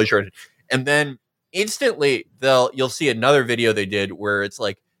so much pleasure in it? And then instantly you'll see another video they did where it's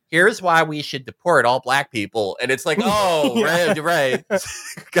like, here's why we should deport all black people. And it's like, oh, right.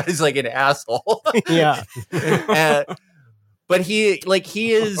 Guy's like an asshole. Yeah. But he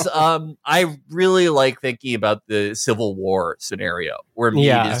is, I really like thinking about the Civil War scenario where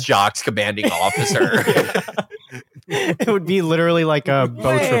Meade is Jacques' commanding officer. It would be literally like a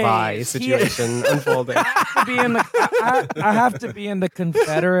Beau Travail situation unfolding. I have to be in the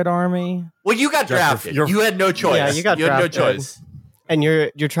Confederate Army. Well, you got drafted. You had no choice. Yeah, you had no choice. And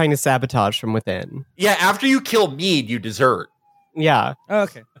you're trying to sabotage from within. Yeah, after you kill Meade, you desert. Yeah.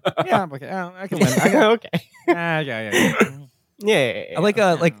 Okay. Yeah, I'm okay. I can win. Okay. Yeah. I like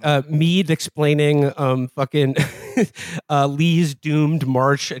Meade explaining fucking Lee's doomed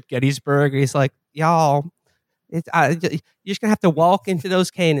march at Gettysburg. He's like, y'all, you're just gonna have to walk into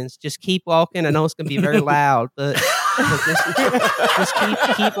those cannons. Just keep walking. I know it's gonna be very loud, but just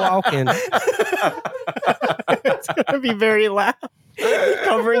keep walking. It's gonna be very loud.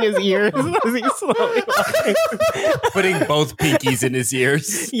 Covering his ears as he's slowly walking. Putting both pinkies in his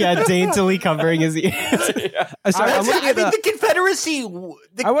ears. Yeah, daintily covering his ears. The Confederacy.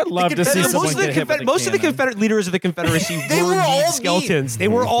 I would love to see someone most of the Confederate leaders of the Confederacy were Meade skeletons. They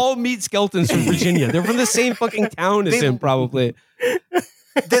were all Meade skeletons from Virginia. They're from the same fucking town as him, probably.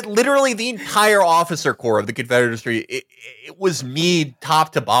 That literally the entire officer corps of the Confederacy, it was Meade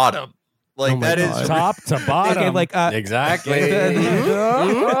top to bottom. Like, that is top to bottom. Okay, like exactly.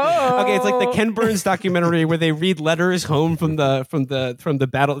 Okay, it's like the Ken Burns documentary where they read letters home from the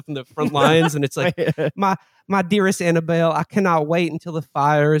battle, from the front lines, and it's like, my dearest Annabelle, I cannot wait until the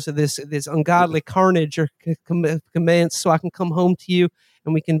fires of this ungodly carnage are commenced so I can come home to you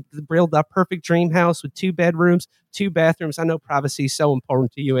and we can build our perfect dream house with 2 bedrooms, 2 bathrooms. I know privacy is so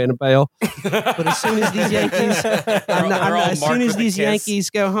important to you, Annabelle, but as soon as these Yankees,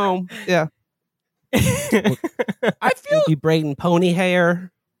 go home, I feel you'll be braiding pony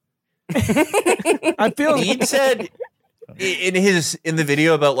hair. I feel he said in the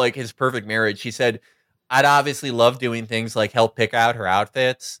video about like his perfect marriage, he said, I'd obviously love doing things like help pick out her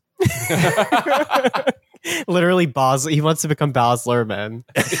outfits. Literally, he wants to become Baz Luhrmann.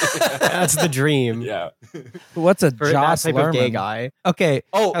 That's the dream. Yeah. What's a Joss type of gay guy? Okay.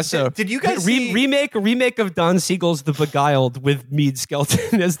 Oh, so did you guys see remake of Don Siegel's The Beguiled with Meade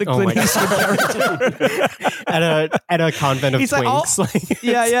Skelton as the Clint Eastwood character at a convent of twinks?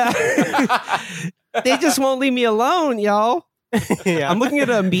 Yeah. They just won't leave me alone, y'all. Yeah. I'm looking at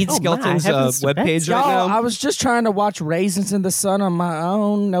Meade Skelton's webpage right now. I was just trying to watch Raisins in the Sun on my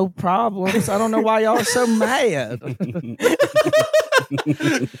own, no problems. I don't know why y'all are so mad.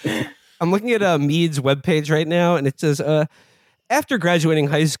 I'm looking at Meade's webpage right now, and it says, after graduating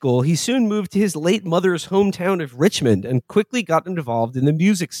high school, he soon moved to his late mother's hometown of Richmond and quickly got involved in the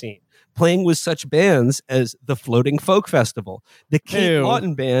music scene, playing with such bands as the Floating Folk Festival, the Kate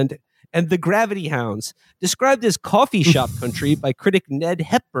Lawton Band, and the Gravity Hounds. Described as coffee shop country by critic Ned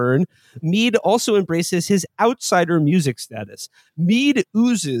Hepburn, Meade also embraces his outsider music status. Meade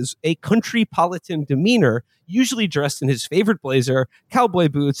oozes a country-politan demeanor, usually dressed in his favorite blazer, cowboy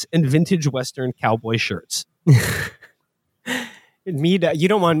boots, and vintage Western cowboy shirts. Meade, you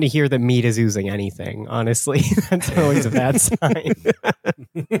don't want to hear that Meade is oozing anything, honestly. That's always a bad sign.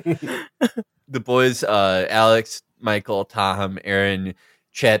 The boys, Alex, Michael, Tom, Aaron,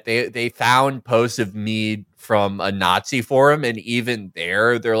 Chet, they found posts of Meade from a Nazi forum, and even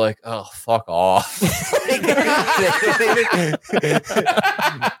there, they're like, "Oh, fuck off!"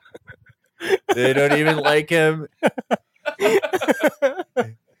 They don't even like him.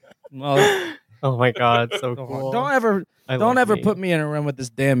 Well, oh my god, so cool! Don't ever put me in a room with this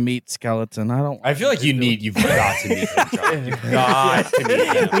damn meat skeleton. I feel like you've got to meet him, John. You've got to meet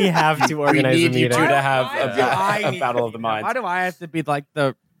him. We have to organize we a need you meeting. two to have a battle of the minds. Why do I have to be like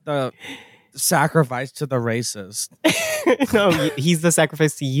the sacrifice to the racist. No, he's the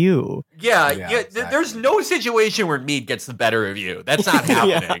sacrifice to you. Yeah, exactly. There's no situation where meat gets the better of you. That's not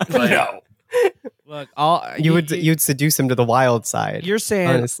happening. No. Look, You'd seduce him to the wild side. You're saying,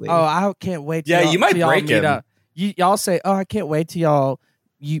 honestly. "Oh, I can't wait." Yeah, you might till y'all break meet him. up. Y'all say, "Oh, I can't wait till y'all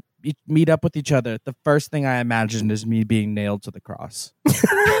you meet up with each other." The first thing I imagine is me being nailed to the cross.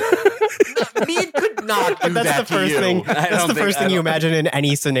 Meat could not do That's that the first to you. thing. That's the first thing you imagine in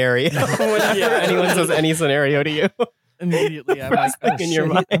any scenario. Whenever anyone says any scenario to you, Immediately, I'm like, thing "Oh, in your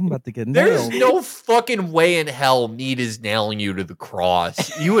shit, mind. I'm about to get There's nailed." no fucking way in hell meat is nailing you to the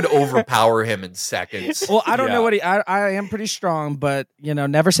cross. You would overpower him in seconds. Well, I don't know Yeah. what I am pretty strong, but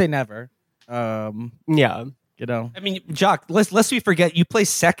never say never. yeah. I mean, Jock, lest we forget, you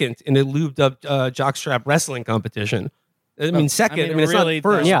placed second in a lubed up jockstrap wrestling competition. I mean, second. I mean, it's really, not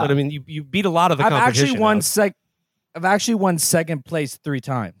first, yeah. but I mean, you beat a lot of the I've competition. actually won second place 3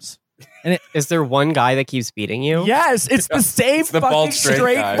 times. Is there one guy that keeps beating you? Yes, it's the same the fucking bald, straight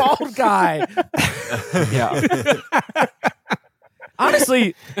straight guy. bald guy. Yeah.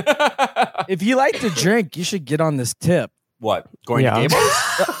 Honestly, if you like to drink, you should get on this tip. What? Going Yeah. to gay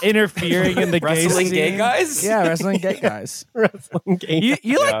bars? Interfering in the Wrestling gay gay scene. guys? Yeah, wrestling gay guys. Wrestling game.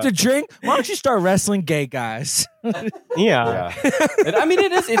 You like Yeah. to drink? Why don't you start wrestling gay guys? Yeah. I mean,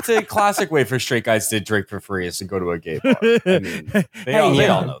 it's a classic way for straight guys to drink for free is to go to a gay bar. I mean, they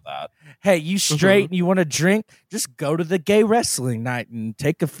all know that. Hey, you straight and you want to drink? Just go to the gay wrestling night and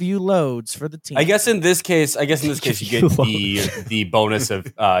take a few loads for the team. I guess in this case, you get the bonus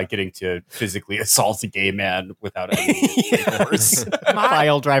of getting to physically assault a gay man without any force.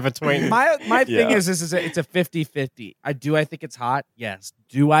 File drive a twin. My thing Yeah. is it's a 50-50. I think it's hot. Yes.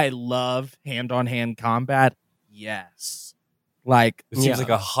 Do I love hand-on-hand combat? Yes. Like It seems like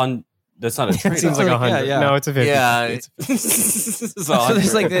that's not a It trade. seems like 100. yeah. No, it's a 50. Yeah. It's- So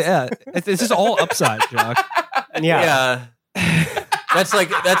there's like, this is all upside, Jock. yeah.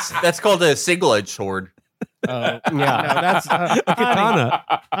 That's called a single-edged sword. Yeah. no, that's Katana.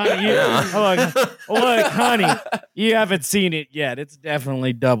 look, honey, you haven't seen it yet. It's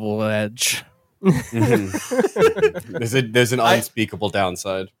definitely double edge. There's an unspeakable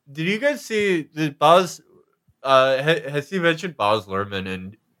downside. Did you guys see the Boz? Has he mentioned Boz Lerman?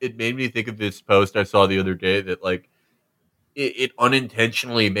 And it made me think of this post I saw the other day that it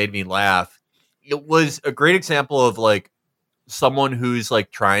unintentionally made me laugh. It was a great example of someone who's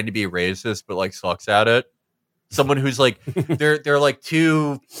trying to be racist but sucks at it. Someone who's they're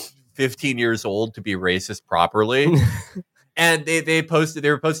too 15 years old to be racist properly. And they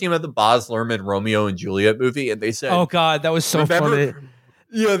were posting about the Boz Lerman Romeo and Juliet movie, and they said, Oh God, that was so funny.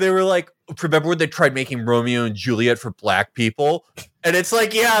 Yeah, they were remember when they tried making Romeo and Juliet for black people? And it's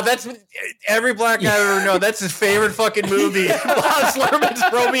that's every black guy I ever know. That's his favorite fucking movie. Boz Lerman's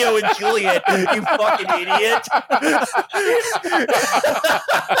Romeo and Juliet. You fucking idiot.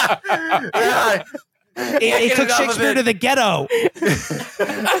 Yeah. They took Shakespeare to the ghetto.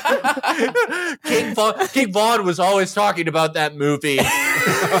 King Vaughn was always talking about that movie.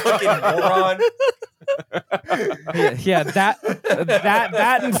 Fucking moron. Yeah,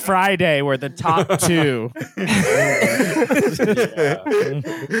 that and Friday were the top 2.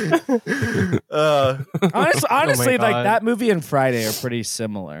 Honestly, God. that movie and Friday are pretty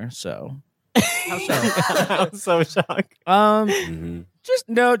similar. So, I'm so shocked.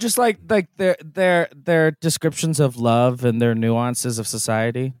 just like their descriptions of love and their nuances of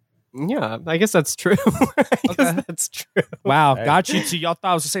society. Yeah, I guess that's true. I guess that's true. Wow, got you two. Y'all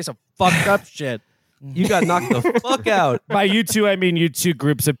thought I was gonna say some fucked up shit. You got knocked the fuck out. By you two, I mean you two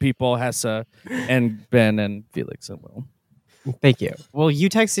groups of people, Hessa and Ben and Felix and Will. Thank you. Well, you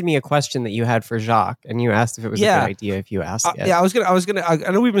texted me a question that you had for Jacques, and you asked if it was a good idea if you asked it. Yeah, I was gonna.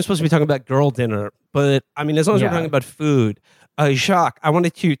 I know we've been supposed to be talking about girl dinner, but I mean, as long as we're talking about food, Jacques, I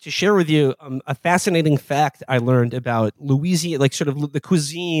wanted to share with you a fascinating fact I learned about Louisiana, sort of the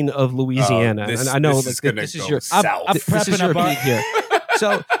cuisine of Louisiana. This, and I know this is your south. I'm this is prepping your a bar- beat here.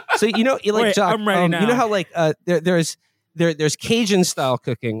 So Wait, Jacques, I'm ready now. you know how there's Cajun style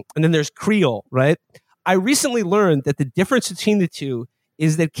cooking, and then there's Creole, right? I recently learned that the difference between the two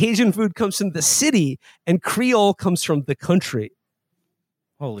is that Cajun food comes from the city and Creole comes from the country.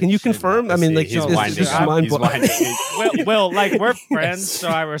 Holy Can you shit. confirm? I mean, He's winding this is up. mind He's blowing. winding. Will, we're friends, so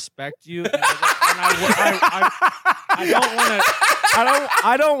I respect you. And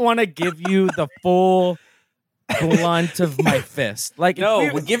I don't want to give you the full blunt of my fist. Like,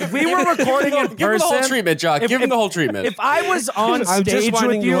 if we were recording in person, give him the whole treatment, Jock. Give him the whole treatment. If I was on stage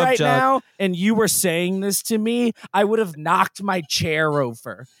with you right now and you were saying this to me, I would have knocked my chair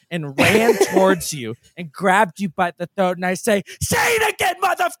over and ran towards you and grabbed you by the throat, and I say, "Say it again,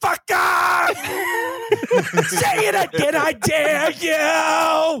 motherfucker! Say it again, I dare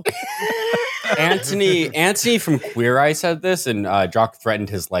you!" Anthony from Queer Eye said this, and Jock threatened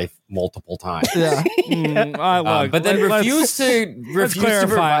his life multiple times. Yeah, but then refused to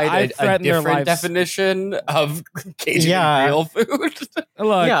provide a different lives. definition of Cajun and Creole food.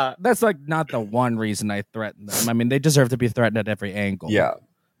 Look, that's like not the one reason I threatened them. I mean, they deserve to be threatened at every angle. Yeah,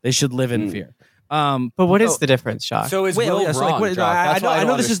 they should live in fear. But what is the difference, Shock? So is Will wrong, Jock? I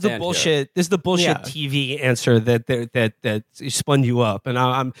know this is the bullshit. Here. This is the bullshit TV answer that spun you up, and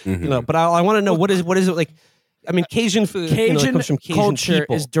I'm but I want to know what is it like. I mean, Cajun food comes from Cajun culture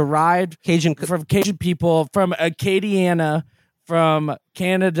people. Is derived from Cajun people, from Acadiana, from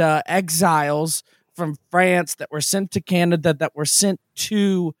Canada, exiles from France that were sent to Canada, that were sent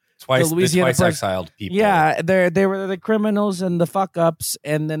to the Louisiana. Twice exiled people. Yeah, they were the criminals and the fuck ups,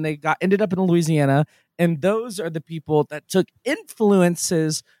 and then they ended up in Louisiana, and those are the people that took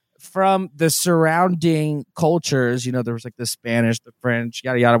influences from the surrounding cultures. You know, there was like the Spanish, the French,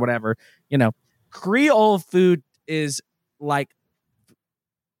 yada yada, whatever. You know. Creole food is like.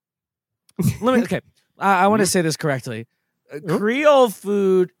 I want to say this correctly. Creole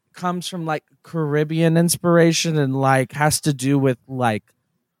food comes from like Caribbean inspiration and like has to do with like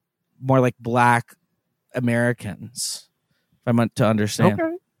more like Black Americans. If I'm to understand,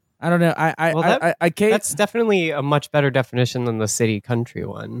 okay. I don't know. I can't. That's definitely a much better definition than the city country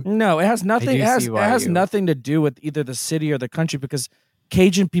one. No, it has nothing. It has nothing to do with either the city or the country, because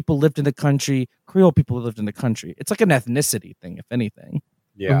Cajun people lived in the country. Creole people lived in the country. It's like an ethnicity thing, if anything.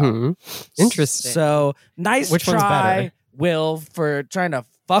 Yeah. Mm-hmm. Interesting. So nice Which one's better? try, Will, for trying to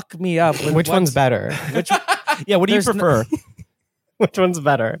fuck me up. Which one's better? What do you prefer? Which one's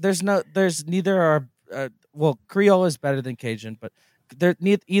better? There's neither are. Well, Creole is better than Cajun, but they're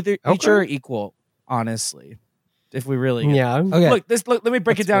each are equal. Honestly, if we really okay. Look. Let me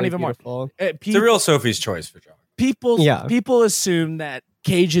break it down even beautiful. more. It's a real Sophie's choice for John. People assume that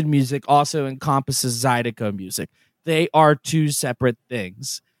Cajun music also encompasses Zydeco music. They are two separate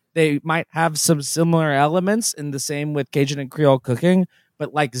things. They might have some similar elements, in the same with Cajun and Creole cooking,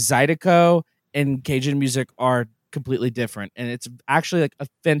 but like Zydeco and Cajun music are completely different. And it's actually like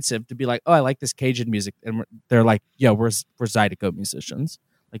offensive to be like, "Oh, I like this Cajun music," and they're like, "Yo, we're Zydeco musicians.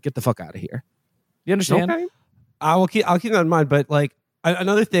 Like, get the fuck out of here." You understand? Okay. I'll keep that in mind. But like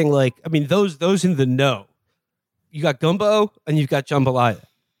another thing, like I mean, those in the know. You got gumbo and you've got jambalaya,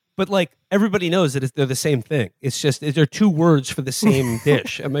 but like everybody knows that they're the same thing. It's just they're two words for the same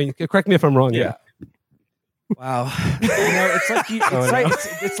dish. I mean, correct me if I'm wrong. Yeah. Wow.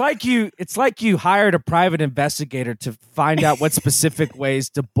 It's like you hired a private investigator to find out what specific ways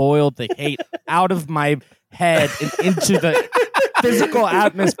to boil the hate out of my head and into the physical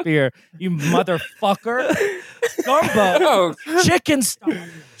atmosphere. You motherfucker. Gumbo,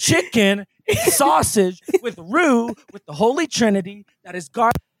 chicken. Sausage with roux, with the Holy Trinity, that is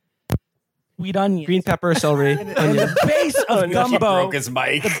garlic, sweet onion, green pepper, celery, and the base of gumbo. Broke his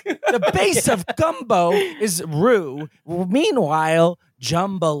mic. The base of gumbo is roux. Meanwhile,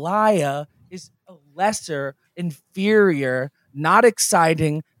 jambalaya is a lesser, inferior, not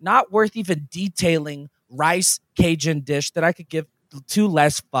exciting, not worth even detailing rice Cajun dish that I could give two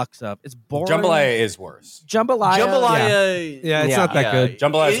less fucks of. It's boring. Jambalaya is worse. Jambalaya, it's not that good.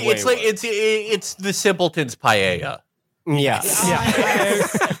 Jambalaya is it's like worse. It's the simpleton's paella. Yeah.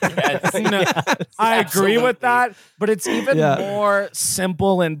 I agree with that, but it's even more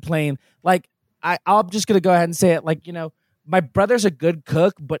simple and plain. Like I'm just gonna go ahead and say it. Like, you know, my brother's a good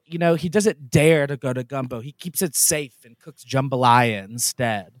cook, but you know, he doesn't dare to go to gumbo. He keeps it safe and cooks jambalaya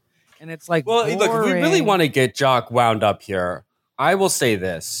instead. And it's like, well, look, if we really want to get Jock wound up here, I will say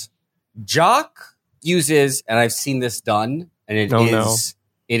this. Jock uses, and I've seen this done, and it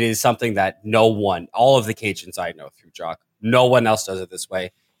is something that all of the Cajuns I know through Jock, no one else does it this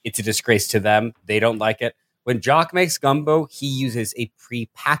way. It's a disgrace to them. They don't like it. When Jock makes gumbo, he uses a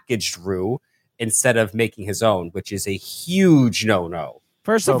pre-packaged roux instead of making his own, which is a huge no-no.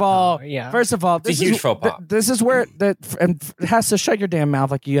 First of all, it's a huge faux pas. This is where and it has to shut your damn mouth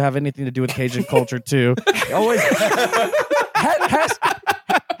like you have anything to do with Cajun culture too. Always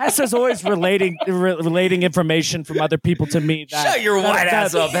Hess is always relating information from other people to me. Shut your white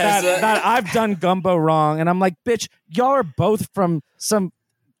ass up, Hess. That I've done gumbo wrong, and I'm like, bitch, y'all are both from some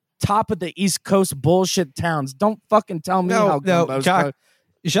top of the East Coast bullshit towns. Don't fucking tell me how gumbo's Jock,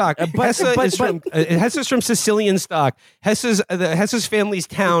 Jacques, Hessa's from Sicilian stock. Hessa's family's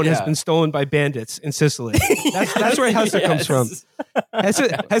town has been stolen by bandits in Sicily. That's where Hessa comes from.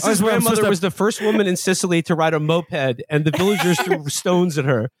 Hessa's grandmother was the first woman in Sicily to ride a moped, and the villagers threw stones at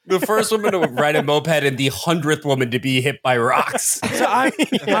her. The first woman to ride a moped and the 100th woman to be hit by rocks. So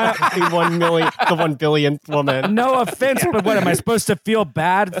the 1 billionth woman. No offense, but what am I supposed to feel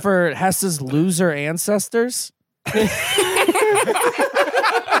bad for Hessa's loser ancestors?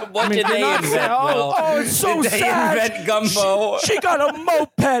 What did they invent? It's so did they sad. invent gumbo? She got a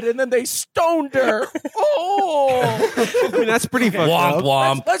moped and then they stoned her. I mean, that's pretty fucked up.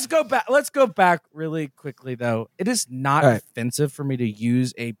 Womp. Let's go back really quickly though. It is not offensive for me to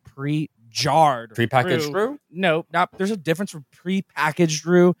use a pre-jarred Prepackaged roux? No, there's a difference from pre-packaged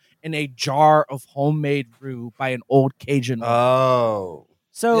roux and a jar of homemade roux by an old Cajun woman. Oh.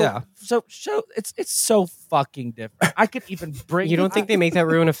 So it's so fucking different. I could even bring. You don't think they make that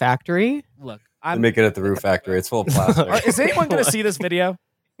roux in a factory? Look, They make it at the Roux factory. It's full of plastic. Is anyone going to see this video?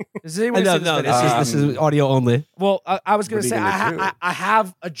 Is anyone No, see this video? this is audio only. Well, I was going to say I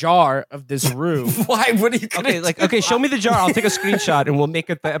have a jar of this roux. Why? What are you gonna do? Okay, show me the jar. I'll take a screenshot and we'll make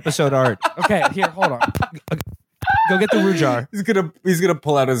it the episode art. Okay, here, hold on. Go get the roux jar. He's gonna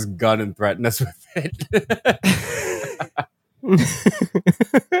pull out his gun and threaten us with it.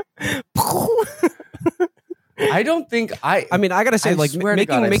 I don't think I mean, I gotta say,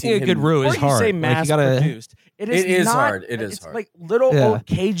 making a good roux is hard. Say mass produced. It is hard. It is hard. Like little old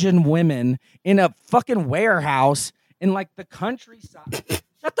Cajun women in a fucking warehouse in like the countryside.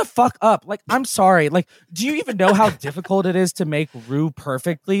 Shut the fuck up. Like, I'm sorry. Like, do you even know how difficult it is to make roux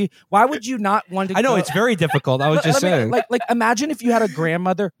perfectly? Why would you not want to? I know it's very difficult. I was just saying. Like, imagine if you had a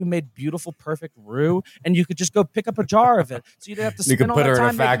grandmother who made beautiful, perfect roux, and you could just go pick up a jar of it, so you didn't have to. You could put her in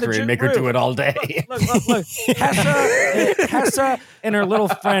a factory and make her do it all day. Look. Hessa and her little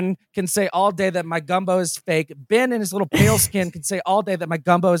friend can say all day that my gumbo is fake. Ben and his little pale skin can say all day that my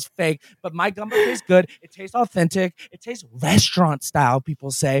gumbo is fake, but my gumbo tastes good. It tastes authentic. It tastes restaurant style.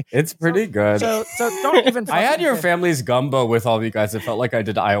 People say it's pretty good. So don't even. I had your family's gumbo with all of you guys. It felt like I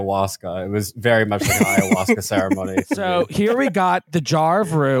did ayahuasca. It was very much like an ayahuasca ceremony. So here we got the jar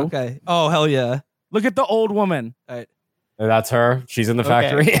of roux. Okay. Oh hell yeah! Look at the old woman. All right. That's her. She's in the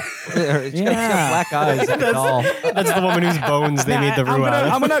factory. She's got black eyes. That's the woman whose bones they made the roux out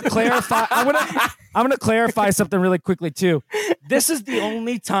of. I'm gonna clarify. I'm gonna clarify something really quickly too. This is the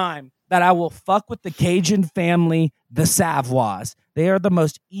only time that I will fuck with the Cajun family, the Savoys. They are the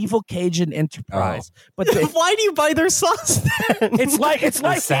most evil Cajun enterprise. But why do you buy their sauce then? It's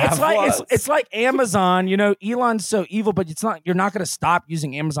like Amazon. You know, Elon's so evil, but it's not. You're not going to stop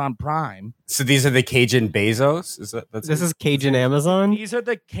using Amazon Prime. So these are the Cajun Bezos. This is Cajun Amazon. These are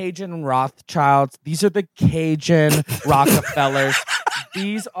the Cajun Rothschilds. These are the Cajun Rockefellers.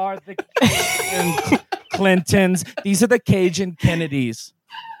 These are the Cajun Clintons. These are the Cajun Kennedys.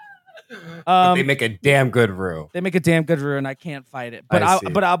 They make a damn good roux. They make a damn good roux, and I can't fight it.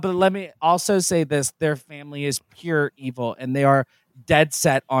 But let me also say this: their family is pure evil, and they are dead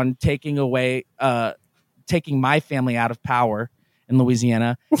set on taking my family out of power in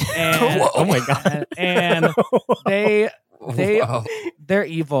Louisiana. And, oh my god! And they're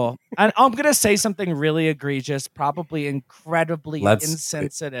evil. And I'm gonna say something really egregious, probably incredibly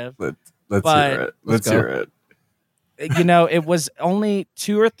insensitive. Let's hear it. Let's hear it. You know, it was only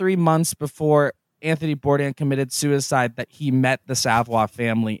 2 or 3 months before Anthony Bourdain committed suicide that he met the Savoy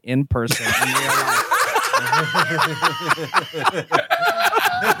family in person in real life.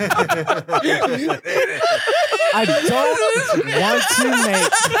 I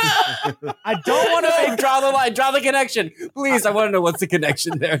don't want to make draw the line, draw the connection, please. I want to know what's the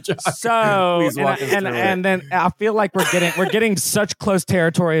connection there, John. So, please walk us through and then I feel like we're getting such close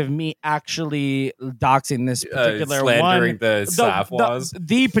territory of me actually doxing this particular slandering one, the Savoys,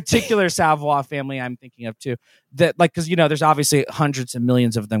 the particular Savoy family I'm thinking of too. That because you know there's obviously hundreds of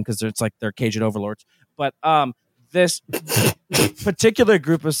millions of them because it's like they're Cajun overlords, but this particular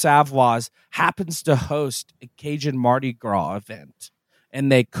group of Savoys happens to host a Cajun Mardi Gras event, and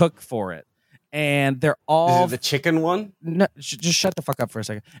they cook for it. And they're all... Is it the chicken one? No, just shut the fuck up for a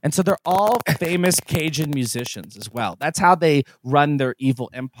second. And so they're all famous Cajun musicians as well. That's how they run their evil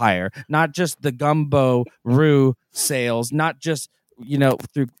empire. Not just the gumbo roux sales, not just... you know,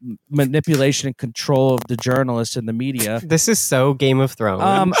 through manipulation and control of the journalists and the media. This is so Game of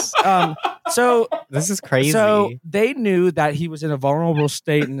Thrones. So this is crazy. So they knew that he was in a vulnerable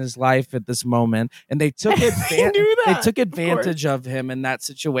state in his life at this moment, and they took advantage of him in that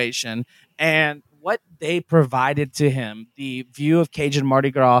situation. And what they provided to him, the view of Cajun Mardi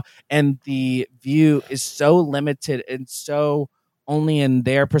Gras, and the view is so limited and so only in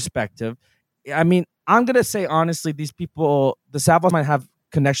their perspective. I mean, I'm gonna say honestly, these people, the Savoys might have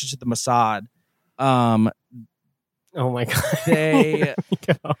connections to the Mossad. Oh my god!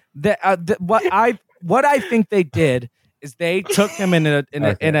 What I think they did is they took him in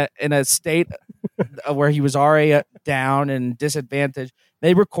a state where he was already down and disadvantaged.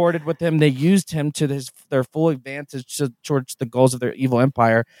 They recorded with him. They used him to their full advantage towards the goals of their evil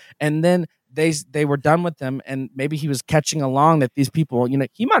empire, and then they were done with him. And maybe he was catching along that these people,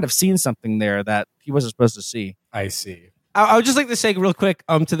 he might have seen something there that he wasn't supposed to see. I see. I would just like to say real quick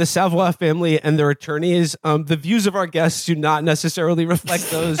to the Savoy family and their attorneys, the views of our guests do not necessarily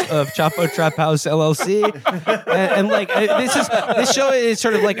reflect those of Chapo Trap House LLC. This show is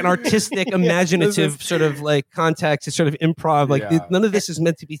sort of like an artistic, imaginative sort of like context. It's sort of improv. None of this is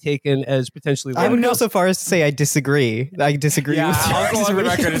meant to be taken as potentially. I would go so far as to say I disagree. I disagree with I'll go on the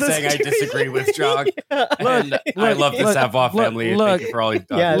record as saying I disagree with Jock. I love the Savoy family. Thank you for all you've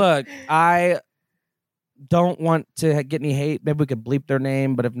done. Yeah. Look, I don't want to get any hate. Maybe we could bleep their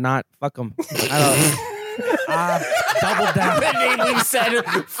name, but if not, fuck them. Double down. The name we said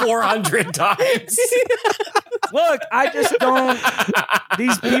 400 times. Look, I just don't.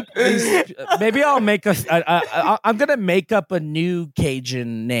 These people. Maybe I'll make I'm gonna make up a new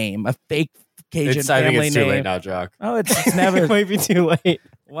Cajun name, a fake Cajun family name. I think it's too late now, Jock. Oh, it's never. It might be too late.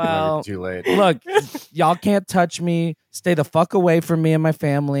 Well, too late. Look, y'all can't touch me. Stay the fuck away from me and my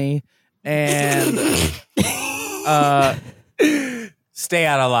family. And stay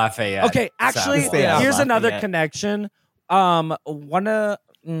out of Lafayette. Okay, actually, here's another connection. I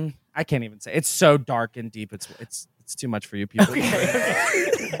can't even say. It's so dark and deep. It's too much for you people.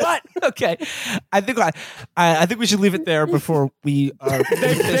 But okay, I think we should leave it there before we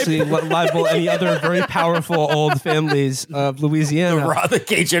officially libel any other very powerful old families of Louisiana. The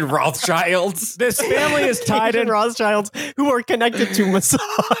Cajun Rothschilds. This family is tied in Rothschilds who are connected to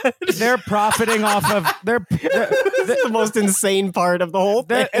Mossad. They're profiting off of the most insane part of the whole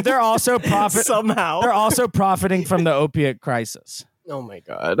thing. They're also somehow. They're also profiting from the opiate crisis. Oh my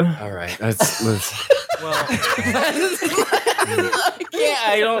god! All right, let's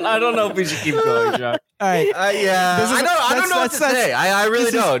I don't know if we should keep going, John. All right, I don't know what to say. I really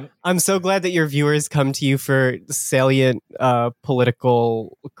don't. I'm so glad that your viewers come to you for salient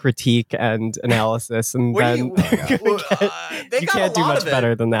political critique and analysis, and then you can't do much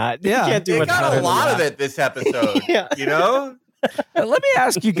better than that. Yeah, you can't do they much got better a lot than of that. it this episode. Yeah. You know. Let me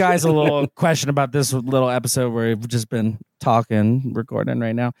ask you guys a little question about this little episode where we've just been recording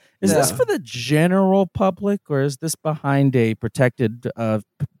right now. Is this for the general public, or is this behind a protected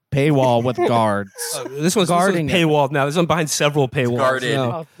paywall with guards? This one's paywalled now. This one's behind several paywalls. Guarded.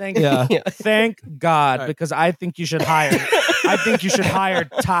 Oh, thank God, because I think you should hire. I think you should hire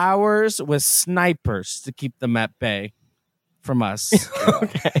towers with snipers to keep them at bay from us.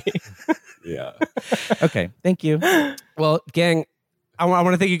 Okay. Yeah. Okay. Thank you. Well, gang, I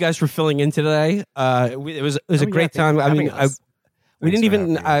want to thank you guys for filling in today. It was a great time. I mean, we didn't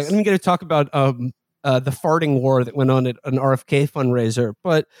even get to talk about the farting war that went on at an RFK fundraiser.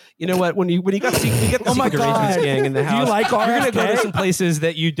 But you know what? When you got the Secret Derangements gang in the house, do you like RFK? You're going to go to some places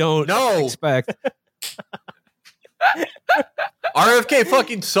that you don't expect. RFK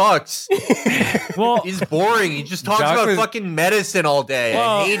fucking sucks. Well, he's boring. He just talks about fucking medicine all day.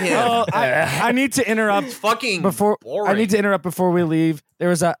 I hate him. I need to interrupt. It's fucking boring. I need to interrupt before we leave. There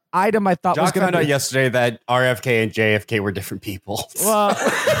was an item I thought was going to found out yesterday that RFK and JFK were different people. Well,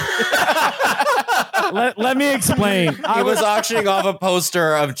 let me explain. I was auctioning off a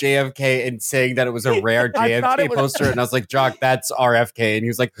poster of JFK and saying that it was a rare JFK poster, and I was like, "Jock, that's RFK," and he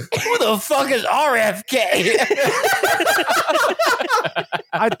was like, "Who the fuck is RFK?"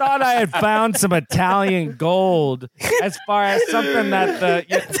 I thought I had found some Italian gold as far as something that the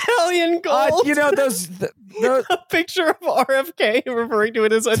Italian gold. Those a picture of RFK referring to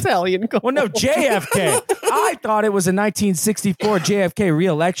it as Italian gold. Well, no, JFK. I thought it was a 1964 JFK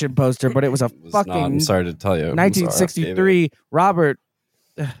re-election poster, but it was a fucking. I'm sorry to tell you, 1963 Robert.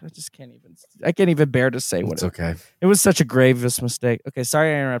 I can't even bear to say what. It's okay. It was such a grievous mistake. Okay,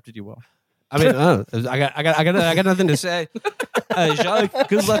 sorry I interrupted you, Will. I mean, I got nothing to say. Jacques,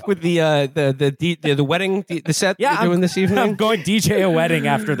 good luck with the wedding, the set you're doing this evening. I'm going DJ a wedding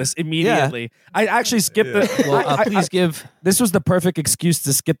after this immediately. Yeah. I actually skipped the. Well, please give. This was the perfect excuse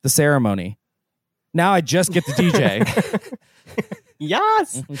to skip the ceremony. Now I just get the DJ.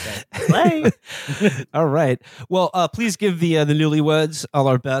 Yes. Okay. All right. Well, please give the newlyweds all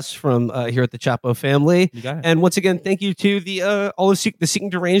our best from here at the Chapo family. You got it. And once again, thank you to the all of the Seeking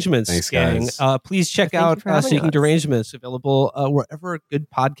Derangements gang. Please check out Seeking Derangements, available wherever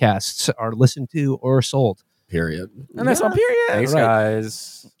good podcasts are listened to or sold. period. And that's on period. Thanks, Right.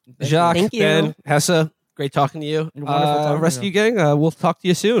 guys. Jacques, Thank you. Ben, Hessa, great talking to you. Wonderful talking Rest to of you gang, we'll talk to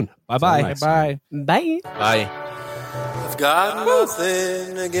you soon. Bye-bye. Nice. Bye. Bye. Bye. I've got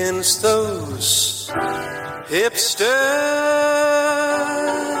nothing against those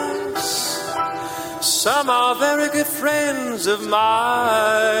hipsters. Some are very good friends of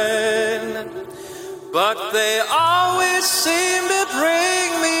mine, but they always seem to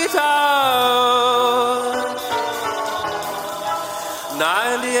bring me down.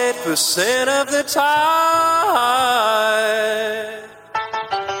 98% of the time.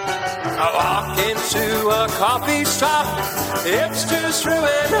 I walk into a coffee shop, hipsters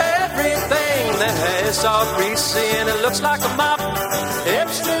ruin everything. The hair's all greasy and it looks like a mop.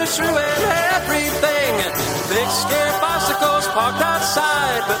 Hipsters ruin everything. Big scary bicycles parked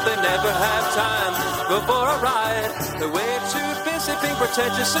outside, but they never have time to go for a ride. They're way too busy being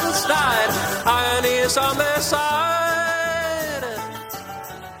pretentious and snide. Irony is on their side.